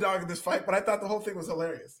 I don't have a dog in this fight, but I thought the whole thing was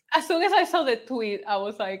hilarious. As soon as I saw the tweet, I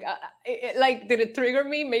was like, did it trigger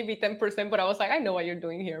me? Maybe 10%, but I was like, I know what you're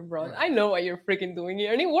doing here, Braun. I know what you're freaking doing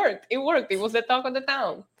here. And it worked. It worked. It was the talk of the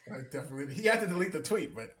town. Definitely. He had to delete the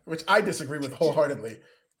tweet, but which I disagree with wholeheartedly.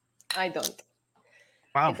 I don't.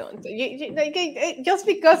 Wow. I don't. Just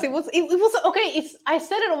because it was okay. I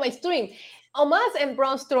said it on my stream. Omos and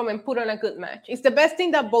Braun Strowman put on a good match. It's the best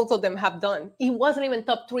thing that both of them have done. It wasn't even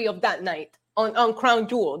top 3 of that night on Crown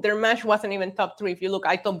Jewel. Their match wasn't even top 3. If you look,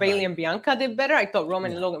 I thought Bayley and Bianca did better. I thought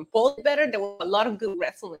Roman and Logan Paul did better. There was a lot of good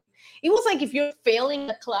wrestling. It was like if you're failing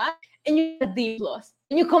a class and you get a D+,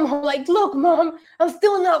 and you come home like, look, Mom, I'm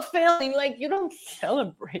still not failing. Like, you don't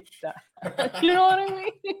celebrate that. You know what I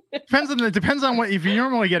mean? Depends on what, if you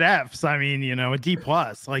normally get Fs, I mean, a D+,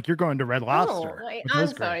 like you're going to Red Lobster. No, I'm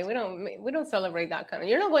sorry. We don't celebrate that kind of,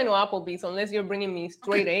 you're not going to Applebee's unless you're bringing me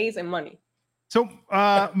straight A's and money. So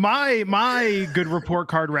my good report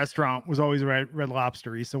card restaurant was always Red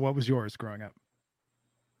Lobster. So what was yours growing up?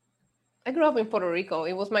 I grew up in Puerto Rico.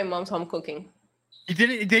 It was my mom's home cooking. They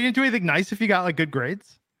didn't do anything nice if you got like good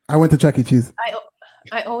grades? I went to Chuck E. Cheese.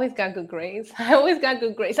 I always got good grades.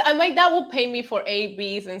 My dad would pay me for A,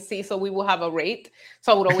 B's, and C, so we would have a rate.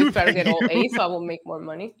 So I would always try to get all A's, so I would make more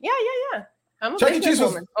money. Yeah. I'm a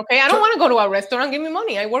businesswoman. Okay, I don't want to go to a restaurant. Give me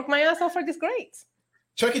money. I work my ass off for these grades.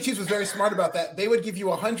 Chuck E. Cheese was very smart about that. They would give you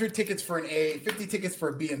 100 tickets for an A, 50 tickets for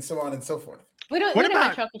a B, and so on and so forth. We didn't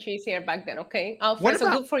have Chuck E. Cheese here back then, okay? Alfred, so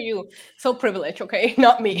good for you. So privileged, okay?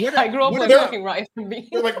 Not me. I grew up with fucking rice and beans.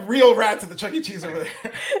 They're like real rats at the Chuck E. Cheese over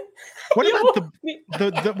there. What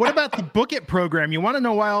about the Book It program? You want to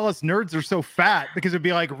know why all us nerds are so fat? Because it'd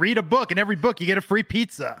be like, read a book, and every book you get a free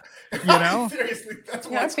pizza. You know? Seriously, that's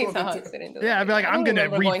why Pizza Hut. I'd be like, I'm gonna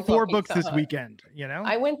read 4 books this weekend.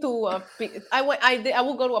 I went to I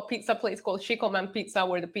would go to a pizza place called Chico Man Pizza,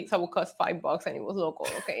 where the pizza would cost $5 and it was local.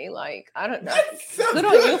 Okay, like I don't know. Good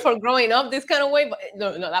on you for growing up this kind of way, but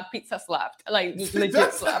no, that pizza slapped. Like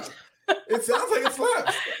legit slapped. It sounds like it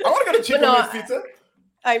slaps. I want to go to Chico Man's Pizza.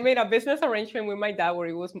 I made a business arrangement with my dad where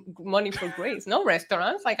it was money for grades, no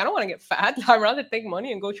restaurants. Like, I don't want to get fat. I'd rather take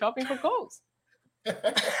money and go shopping for clothes.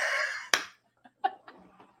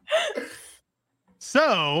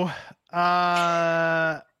 So,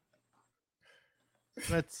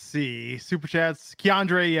 let's see. Super chats.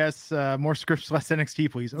 Keandre, yes. More scripts, less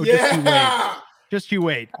NXT, please. Oh, just you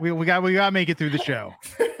wait. We got to make it through the show.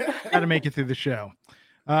 Got to make it through the show.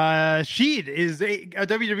 Sheed is a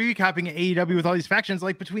WWE copying AEW with all these factions,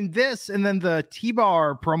 like between this and then the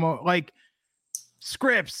T-Bar promo, like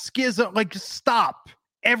scripts, Skizzo, like just stop.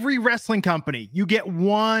 Every wrestling company, you get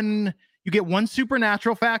one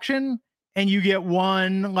supernatural faction and you get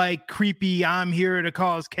one like creepy, I'm here to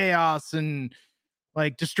cause chaos and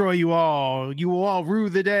like destroy you all. You will all rue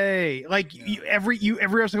the day. Like every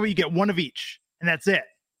wrestling company, you get one of each, and that's it.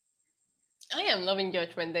 I am loving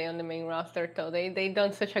Judgment Day on the main roster, though. They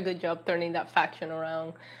done such a good job turning that faction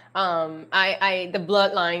around. The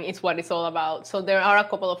Bloodline is what it's all about. So there are a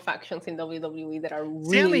couple of factions in WWE that are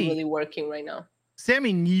really working right now.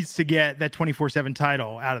 Sammy needs to get that 24/7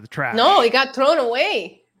 title out of the trash. No, it got thrown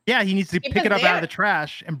away. Yeah, he needs to pick it up out of the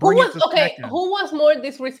trash and bring it to SmackDown. Who was more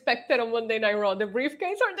disrespected on Monday Night Raw, the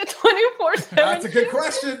briefcase or the 24/7? That's a good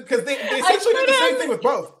question, because they essentially did the same thing with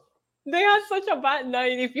both. They had such a bad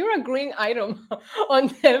night. If you're a green item on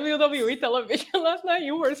WWE television last night,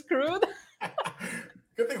 you were screwed.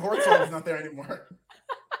 Good thing Hornswoggle is not there anymore.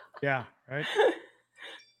 Yeah, right.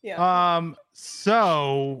 Yeah.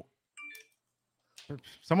 So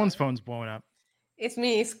someone's phone's blowing up. It's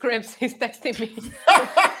me, Scripps. He's texting me.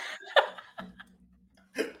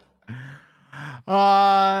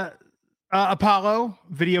 Apollo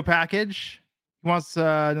video package. He wants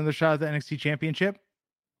another shot at the NXT Championship.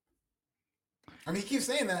 I mean, he keeps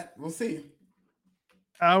saying that. We'll see.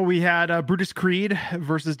 We had Brutus Creed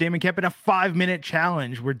versus Damon Kemp in a 5-minute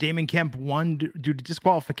challenge where Damon Kemp won due to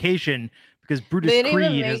disqualification because Brutus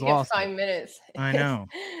Creed has lost 5 minutes. I know.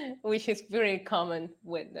 Which is very common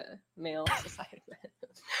with the male society.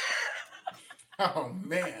 Oh,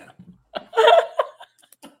 man.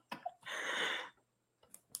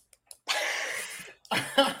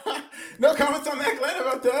 No comments on that, Glenn,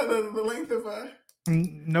 about the length of...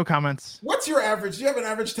 No comments. What's your average? Do you have an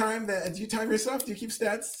average time? Do you time yourself? Do you keep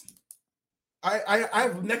stats? I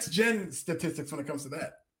have next gen statistics when it comes to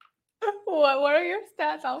that. What are your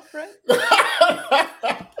stats, Alfred?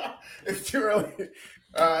 It's too early.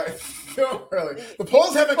 It's too early. The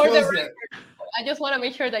polls haven't closed yet. I just want to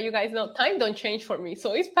make sure that you guys know time don't change for me.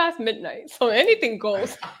 So it's past midnight. So anything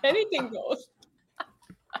goes. Anything goes.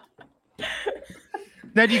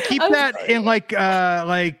 Now, do you keep that in like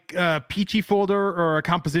a Peachy folder or a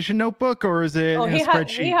composition notebook, or is it in a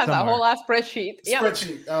spreadsheet? He has somewhere? a whole ass spreadsheet. Yeah.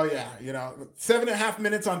 Spreadsheet. Oh yeah, 7.5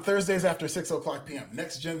 minutes on Thursdays after 6:00 p.m.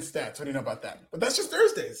 Next gen stats. What do you know about that? But that's just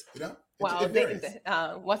Thursdays. Wow.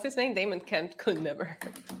 What's his name? Damon Kemp could never.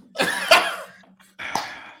 I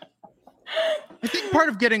think part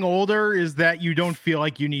of getting older is that you don't feel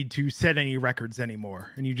like you need to set any records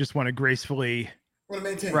anymore, and you just want to gracefully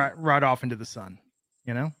ride off into the sun.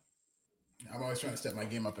 I'm always trying to step my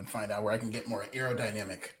game up and find out where I can get more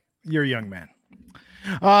aerodynamic. You're a young man.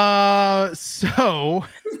 So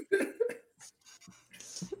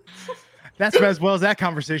that's as well as that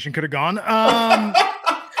conversation could have gone.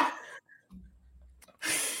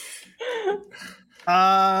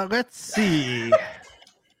 Let's see.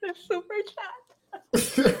 The super chat.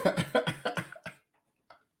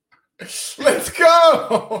 Let's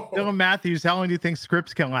go. Dylan Matthews, how long do you think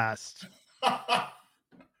Scripps can last?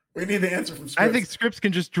 We need the answer from Scripps. I think Scripps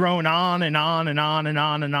can just drone on and on and on and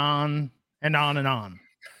on and on and on and on.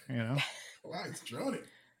 Wow, it's droning.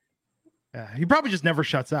 Yeah, he probably just never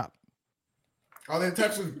shuts up. Oh, the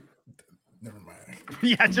types of. Never mind.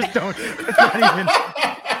 Yeah, just don't. That's not even.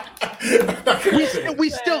 We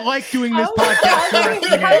still like doing this podcast.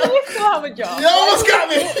 Why do we still have a job? You almost got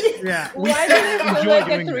me. Yeah. Why do they still let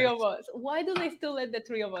the three of us? Why do they still let the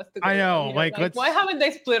three of us together? I know. Why haven't they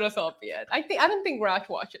split us up yet? I don't think Raj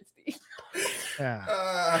watches these.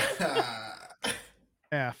 Yeah.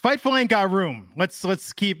 Yeah. Fightful ain't got room. Let's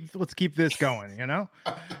keep this going.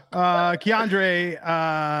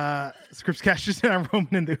 Keandre Scripps cashes in on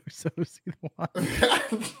Roman and the Usos.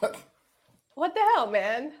 What the hell,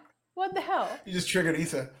 man? What the hell? You just triggered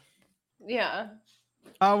Issa. Yeah.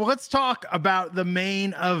 Well, let's talk about the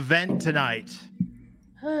main event tonight.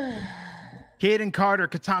 Kayden Carter,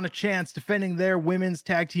 Katana Chance defending their women's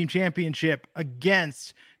tag team championship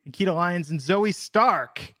against Nikita Lyons and Zoe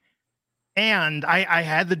Stark. And I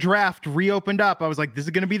had the draft reopened up. I was like, this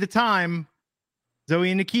is going to be the time.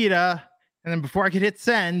 Zoe and Nikita. And then before I could hit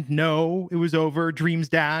send, no, it was over. Dreams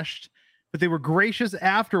dashed. But they were gracious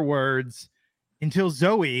afterwards until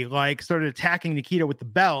Zoe started attacking Nikita with the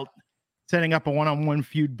belt, setting up a one-on-one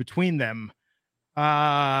feud between them.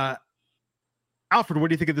 Alfred, what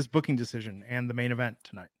do you think of this booking decision and the main event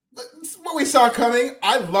tonight? This is what we saw coming.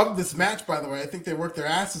 I love this match, by the way. I think they worked their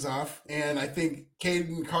asses off, and I think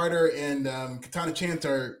Kayden Carter and Katana Chance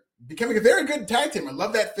are becoming a very good tag team. I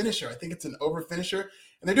love that finisher. I think it's an over finisher,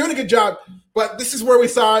 and they're doing a good job. But this is where we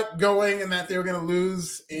saw it going, and that they were going to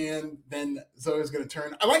lose, and then Zoe was going to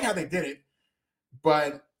turn. I like how they did it,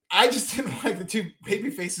 but I just didn't like the two baby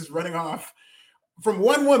faces running off from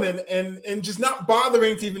one woman and just not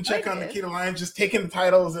bothering to even check on Nikita Lyons, just taking the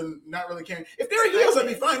titles and not really caring. If they were heels, I'd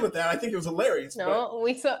be fine with that. I think it was hilarious. No,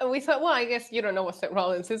 we saw. Well, I guess you don't know what Seth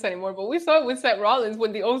Rollins is anymore, but we saw it with Seth Rollins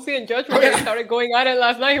when the OC and Judgment Day started going at it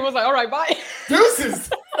last night. He was like, "All right, bye,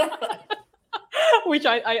 deuces," which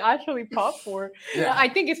I actually popped for. Yeah. I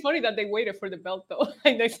think it's funny that they waited for the belt though.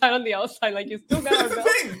 Like they sat on the outside, like you still got our belt.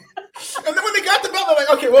 Thing. And then when they got the belt, they're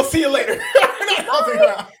like, "Okay, we'll see you later." We're not helping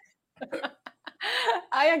around.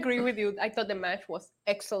 I agree with you. I thought the match was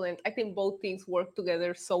excellent. I think both teams work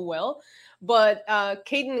together so well. But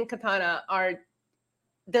Kayden and Katana are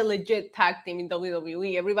the legit tag team in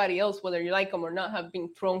WWE. Everybody else, whether you like them or not, have been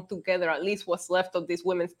thrown together. At least what's left of this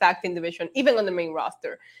women's tag team division, even on the main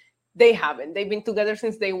roster. They haven't. They've been together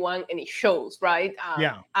since day one, and it shows, right?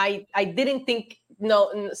 I didn't think,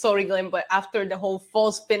 sorry, Glenn, but after the whole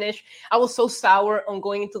false finish, I was so sour on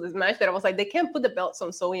going into this match that I was like, they can't put the belts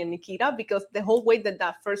on Zoe and Nikita, because the whole way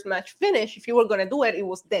that first match finished, if you were going to do it, it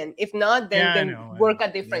was then. If not, then work a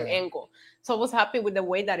different angle. So I was happy with the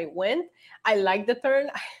way that it went. I liked the turn.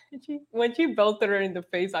 When she belted her in the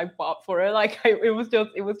face, I popped for her. Like, it was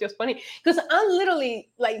just funny, because I'm literally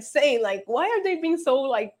like saying, like, why are they being so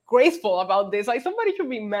like graceful about this? Like, somebody should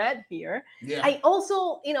be mad here. Yeah. I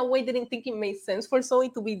also, in a way, didn't think it made sense for Zoe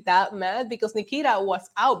to be that mad, because Nikita was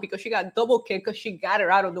out because she got double kicked because she got her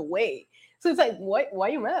out of the way. So it's like, why are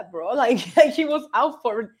you mad, bro? Like she was out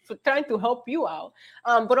for trying to help you out.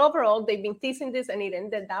 But overall, they've been teasing this, and it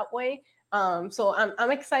ended that way. So I'm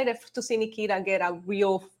excited to see Nikita get a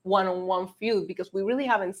real one-on-one feud, because we really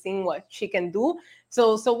haven't seen what she can do.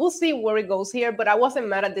 So we'll see where it goes here. But I wasn't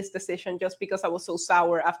mad at this decision just because I was so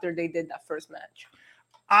sour after they did that first match.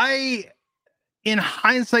 In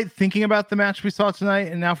hindsight, thinking about the match we saw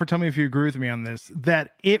tonight, and now tell me if you agree with me on this,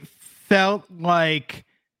 that it felt like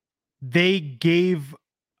they gave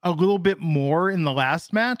a little bit more in the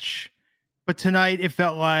last match. But tonight, it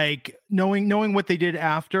felt like knowing what they did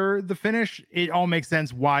after the finish, it all makes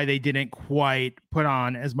sense why they didn't quite put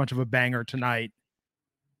on as much of a banger tonight,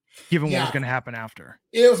 given what was going to happen after.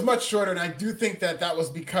 It was much shorter, and I do think that was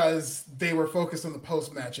because they were focused on the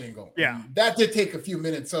post-match angle. Yeah. And that did take a few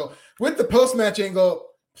minutes. So with the post-match angle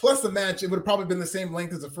plus the match, it would have probably been the same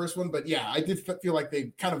length as the first one. But yeah, I did feel like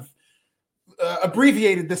they kind of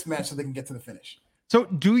abbreviated this match so they can get to the finish. So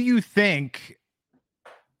do you think...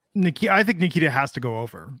 I think Nikita has to go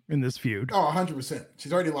over in this feud. Oh, 100%.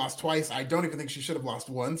 She's already lost twice. I don't even think she should have lost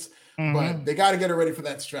once, but they got to get her ready for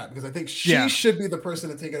that strap, because I think she should be the person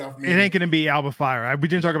to take it off. It ain't going to be Alba Fire. We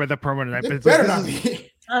didn't talk about that promo tonight, but it better not be.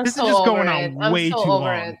 This is just going on way too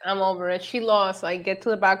long. I'm over it. She lost. Like, get to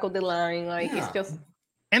the back of the line. Like, it's just...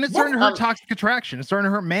 And it's starting to hurt Toxic Attraction. It's starting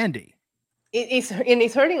to hurt Mandy. It's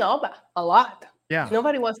hurting Alba a lot. Yeah.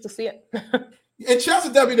 Nobody wants to see it. And shouts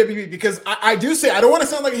to WWE, because I do say, I don't want to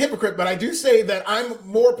sound like a hypocrite, but I do say that I'm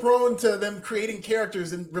more prone to them creating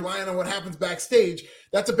characters and relying on what happens backstage.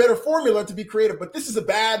 That's a better formula to be creative. But this is a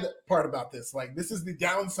bad part about this. Like, this is the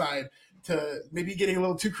downside to maybe getting a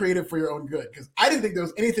little too creative for your own good. Because I didn't think there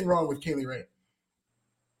was anything wrong with Kaylee Ray.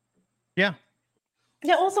 Yeah.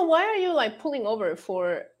 Yeah. Also, why are you like pulling over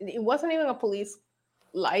for? It wasn't even a police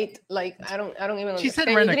light. Like, I don't even. She said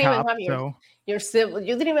rent a cop. So. You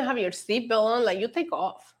didn't even have your seatbelt on. Like, you take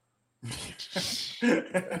off.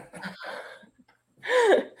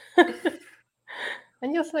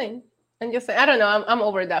 I'm just saying. I don't know. I'm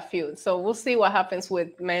over that feud. So we'll see what happens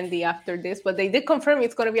with Mandy after this. But they did confirm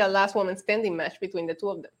it's going to be a last woman standing match between the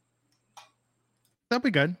two of them. That'll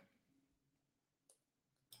be good.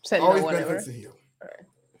 Said always no, benefits the heel. All right.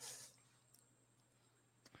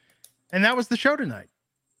 And that was the show tonight.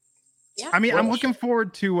 Yeah. I mean, I'm looking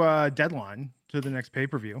forward to Deadline, to the next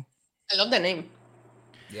pay-per-view. I love the name.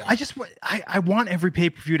 Yeah. I want every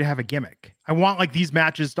pay-per-view to have a gimmick. I want like these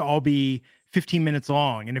matches to all be 15 minutes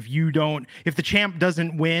long. And if the champ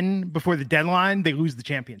doesn't win before the deadline, they lose the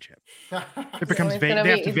championship. It becomes they have to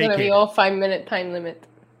vacate. It's going to be all 5-minute time limit.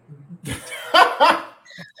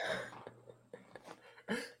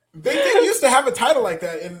 They used to have a title like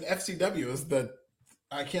that in FCW. It was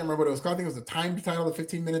I can't remember what it was called. I think it was the timed title, the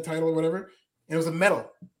 15-minute title or whatever. And it was a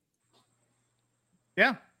medal.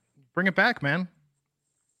 Yeah. Bring it back, man.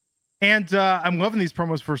 And I'm loving these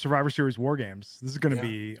promos for Survivor Series War Games. This is going to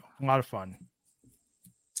be a lot of fun.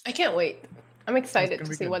 I can't wait. I'm excited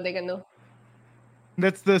to see what they can do.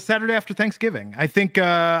 That's the Saturday after Thanksgiving. I think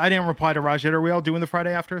I didn't reply to Raj yet. Are we all doing the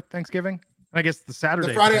Friday after Thanksgiving? I guess the Saturday.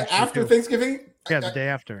 The Friday after Thanksgiving? Yeah, the day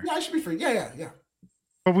after. Yeah, I should be free. Yeah.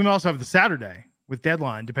 But we also have the Saturday with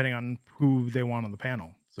Deadline, depending on who they want on the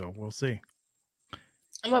panel. So we'll see.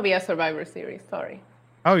 I'm going to be at Survivor Series. Sorry.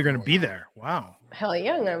 Oh, you're going to be there. Wow. Hell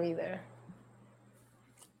yeah, I'm going to be there.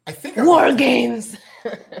 I think War Games.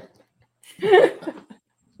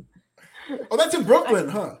 Oh, that's in Brooklyn,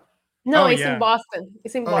 huh? No, it's in Boston.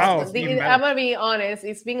 It's in Boston. I'm going to be honest.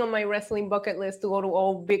 It's been on my wrestling bucket list to go to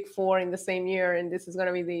all Big Four in the same year. And this is going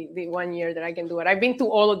to be the 1 year that I can do it. I've been to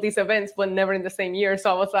all of these events, but never in the same year. So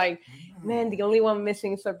I was like, man, the only one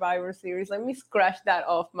missing is Survivor Series. Let me scratch that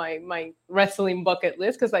off my wrestling bucket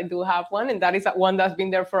list, because I do have one. And that is one that's been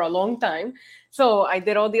there for a long time. So I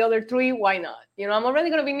did all the other three. Why not? I'm already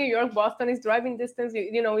going to be in New York. Boston is driving distance.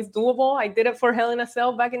 It's doable. I did it for Hell in a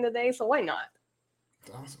Cell back in the day. So why not?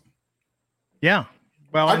 That's awesome. Yeah.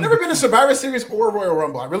 Well, I've never been to Survivor Series or Royal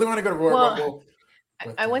Rumble. I really want to go to Royal Rumble.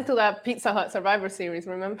 I went to that Pizza Hut Survivor Series,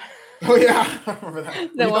 remember? Oh, yeah. I remember that.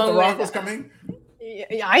 You thought The Rock was coming?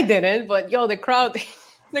 Yeah, I didn't, but the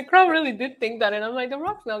crowd really did think that. And I'm like, The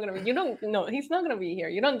Rock's not going to be, no, he's not going to be here.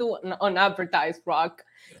 You don't do an unadvertised Rock.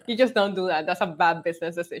 You just don't do that. That's a bad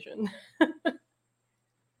business decision.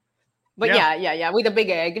 But yeah, with the big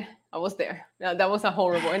egg, I was there. That was a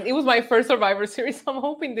horrible, and it was my first Survivor Series. So I'm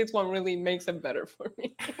hoping this one really makes it better for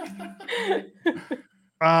me.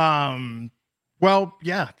 Well,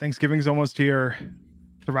 yeah, Thanksgiving's almost here.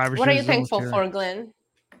 Survivor Series. What are you thankful for, Glenn?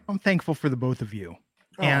 I'm thankful for the both of you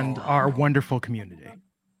and our wonderful community.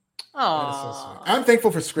 Oh, so I'm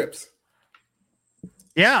thankful for Scripps.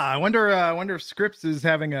 Yeah, I wonder if Scripps is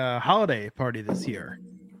having a holiday party this year.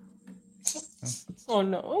 Oh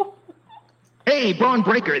no. Hey, Braun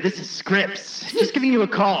Breaker, this is Scripps. Just giving you a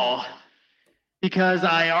call because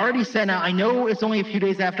I already sent out, I know it's only a few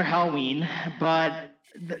days after Halloween, but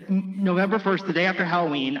November 1st, the day after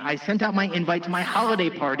Halloween, I sent out my invite to my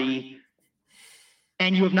holiday party,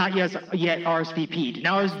 and you have not yet RSVP'd.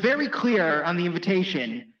 Now, I was very clear on the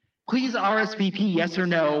invitation. Please RSVP, yes or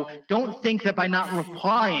no. Don't think that by not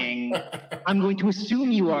replying, I'm going to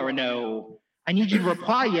assume you are a no. I need you to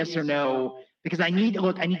reply yes or no, because I need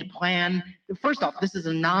to plan. First off, this is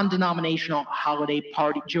a non-denominational holiday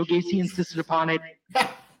party. Joe Gacy insisted upon it.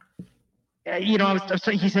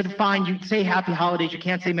 He said, fine, you say happy holidays. You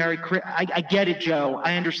can't say Merry Christmas. I get it, Joe.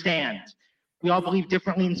 I understand. We all believe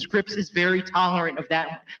differently, and Scripps is very tolerant of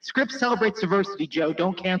that. Scripps celebrates diversity, Joe.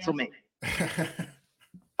 Don't cancel me.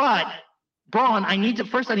 But, Braun, I need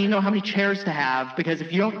to know how many chairs to have, because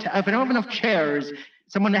if I don't have enough chairs,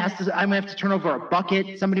 I'm going to have to turn over a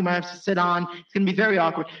bucket. Somebody might have to sit on. It's going to be very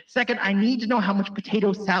awkward. Second, I need to know how much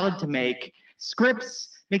potato salad to make. Scripps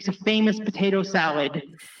makes a famous potato salad.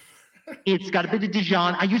 It's got a bit of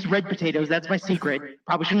Dijon. I use red potatoes. That's my secret.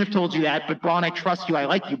 Probably shouldn't have told you that, but Braun, I trust you. I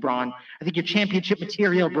like you, Braun. I think you're championship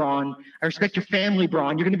material, Braun. I respect your family,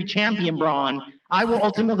 Braun. You're going to be champion, Braun. I will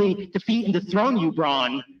ultimately defeat and dethrone you,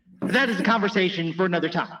 Braun. But that is a conversation for another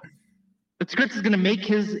time. But Scripps is going to make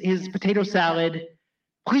his potato salad.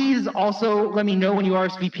 Please also let me know when you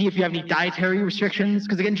RSVP if you have any dietary restrictions,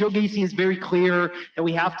 because again, Joe Gacy is very clear that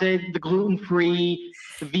we have the gluten-free,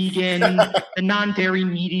 the vegan, the non-dairy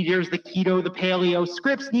meat eaters, the keto, the paleo.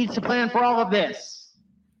 Scripps needs to plan for all of this.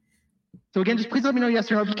 So again, just please let me know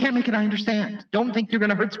yes or no. If you can't make it, I understand. Don't think you're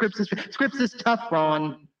going to hurt Scripps. Scripps is tough,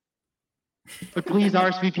 Ron. But please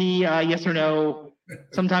RSVP yes or no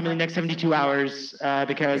sometime in the next 72 hours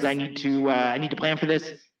because I need to plan for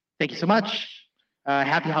this. Thank you so much.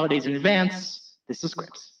 Happy holidays in advance. This is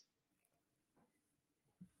Scripps.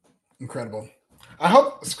 Incredible. I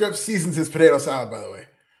hope Scripps seasons his potato salad, by the way.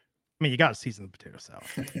 I mean, you got to season the potato salad.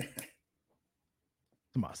 It's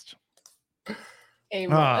a must. A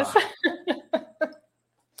must.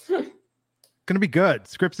 Going to be good.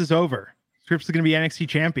 Scripps is over. Scripps is going to be NXT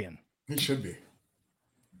champion. He should be.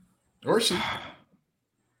 Or she.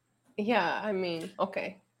 Yeah, I mean,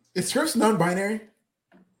 okay. Is Scripps non-binary?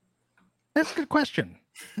 That's a good question.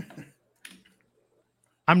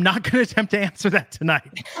 I'm not going to attempt to answer that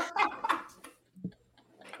tonight.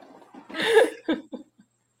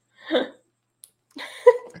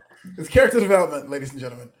 It's character development, ladies and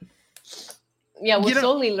gentlemen. Yeah, we're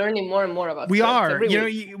slowly learning more and more about we Scripps. Are.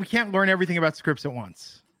 We can't learn everything about Scripps at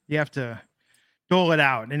once. You have to dole it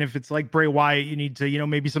out. And if it's like Bray Wyatt, you need to,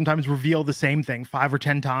 maybe sometimes reveal the same thing 5 or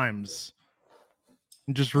 10 times.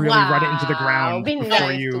 And just really run it into the ground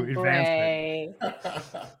before you advance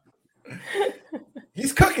it.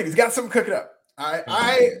 He's cooking. He's got something cooking up.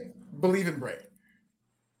 I believe in Bray.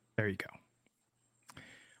 There you go.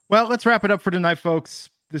 Well, let's wrap it up for tonight, folks.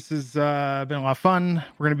 This has been a lot of fun.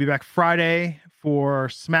 We're going to be back Friday for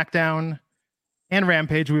SmackDown and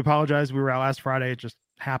Rampage. We apologize. We were out last Friday. It just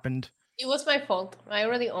happened. It was my fault. I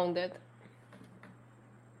already owned it.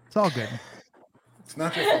 It's all good. It's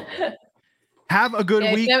not your fault. Have a good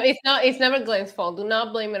week. It's never Glenn's fault. Do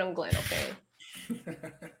not blame it on Glenn, okay?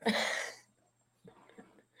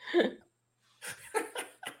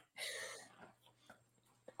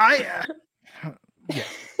 Yeah.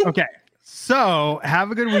 Okay. So have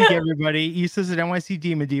a good week, everybody. Issa's at NYC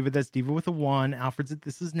Diva. That's Diva with a 1. Alfred's at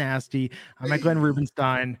This Is Nasty. I'm at Glenn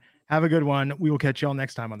Rubenstein. Have a good one. We will catch you all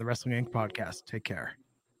next time on the Wrestling Inc. podcast. Take care.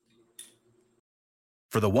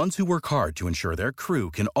 For the ones who work hard to ensure their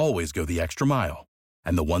crew can always go the extra mile,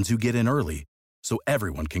 and the ones who get in early so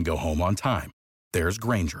everyone can go home on time, there's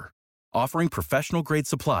Grainger, offering professional-grade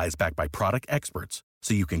supplies backed by product experts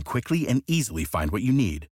so you can quickly and easily find what you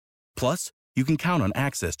need. Plus, you can count on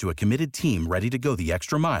access to a committed team ready to go the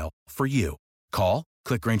extra mile for you. Call,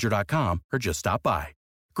 Click Grainger.com or just stop by.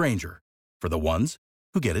 Grainger, for the ones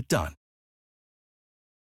who get it done.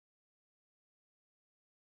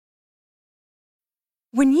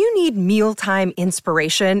 When you need mealtime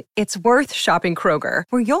inspiration, it's worth shopping Kroger,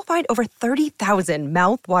 where you'll find over 30,000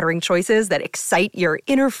 mouth-watering choices that excite your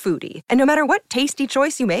inner foodie. And no matter what tasty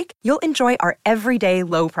choice you make, you'll enjoy our everyday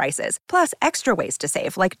low prices, plus extra ways to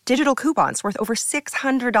save, like digital coupons worth over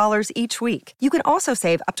 $600 each week. You can also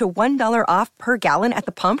save up to $1 off per gallon at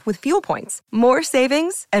the pump with fuel points. More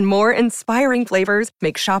savings and more inspiring flavors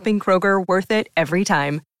make shopping Kroger worth it every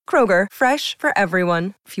time. Kroger, fresh for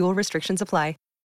everyone. Fuel restrictions apply.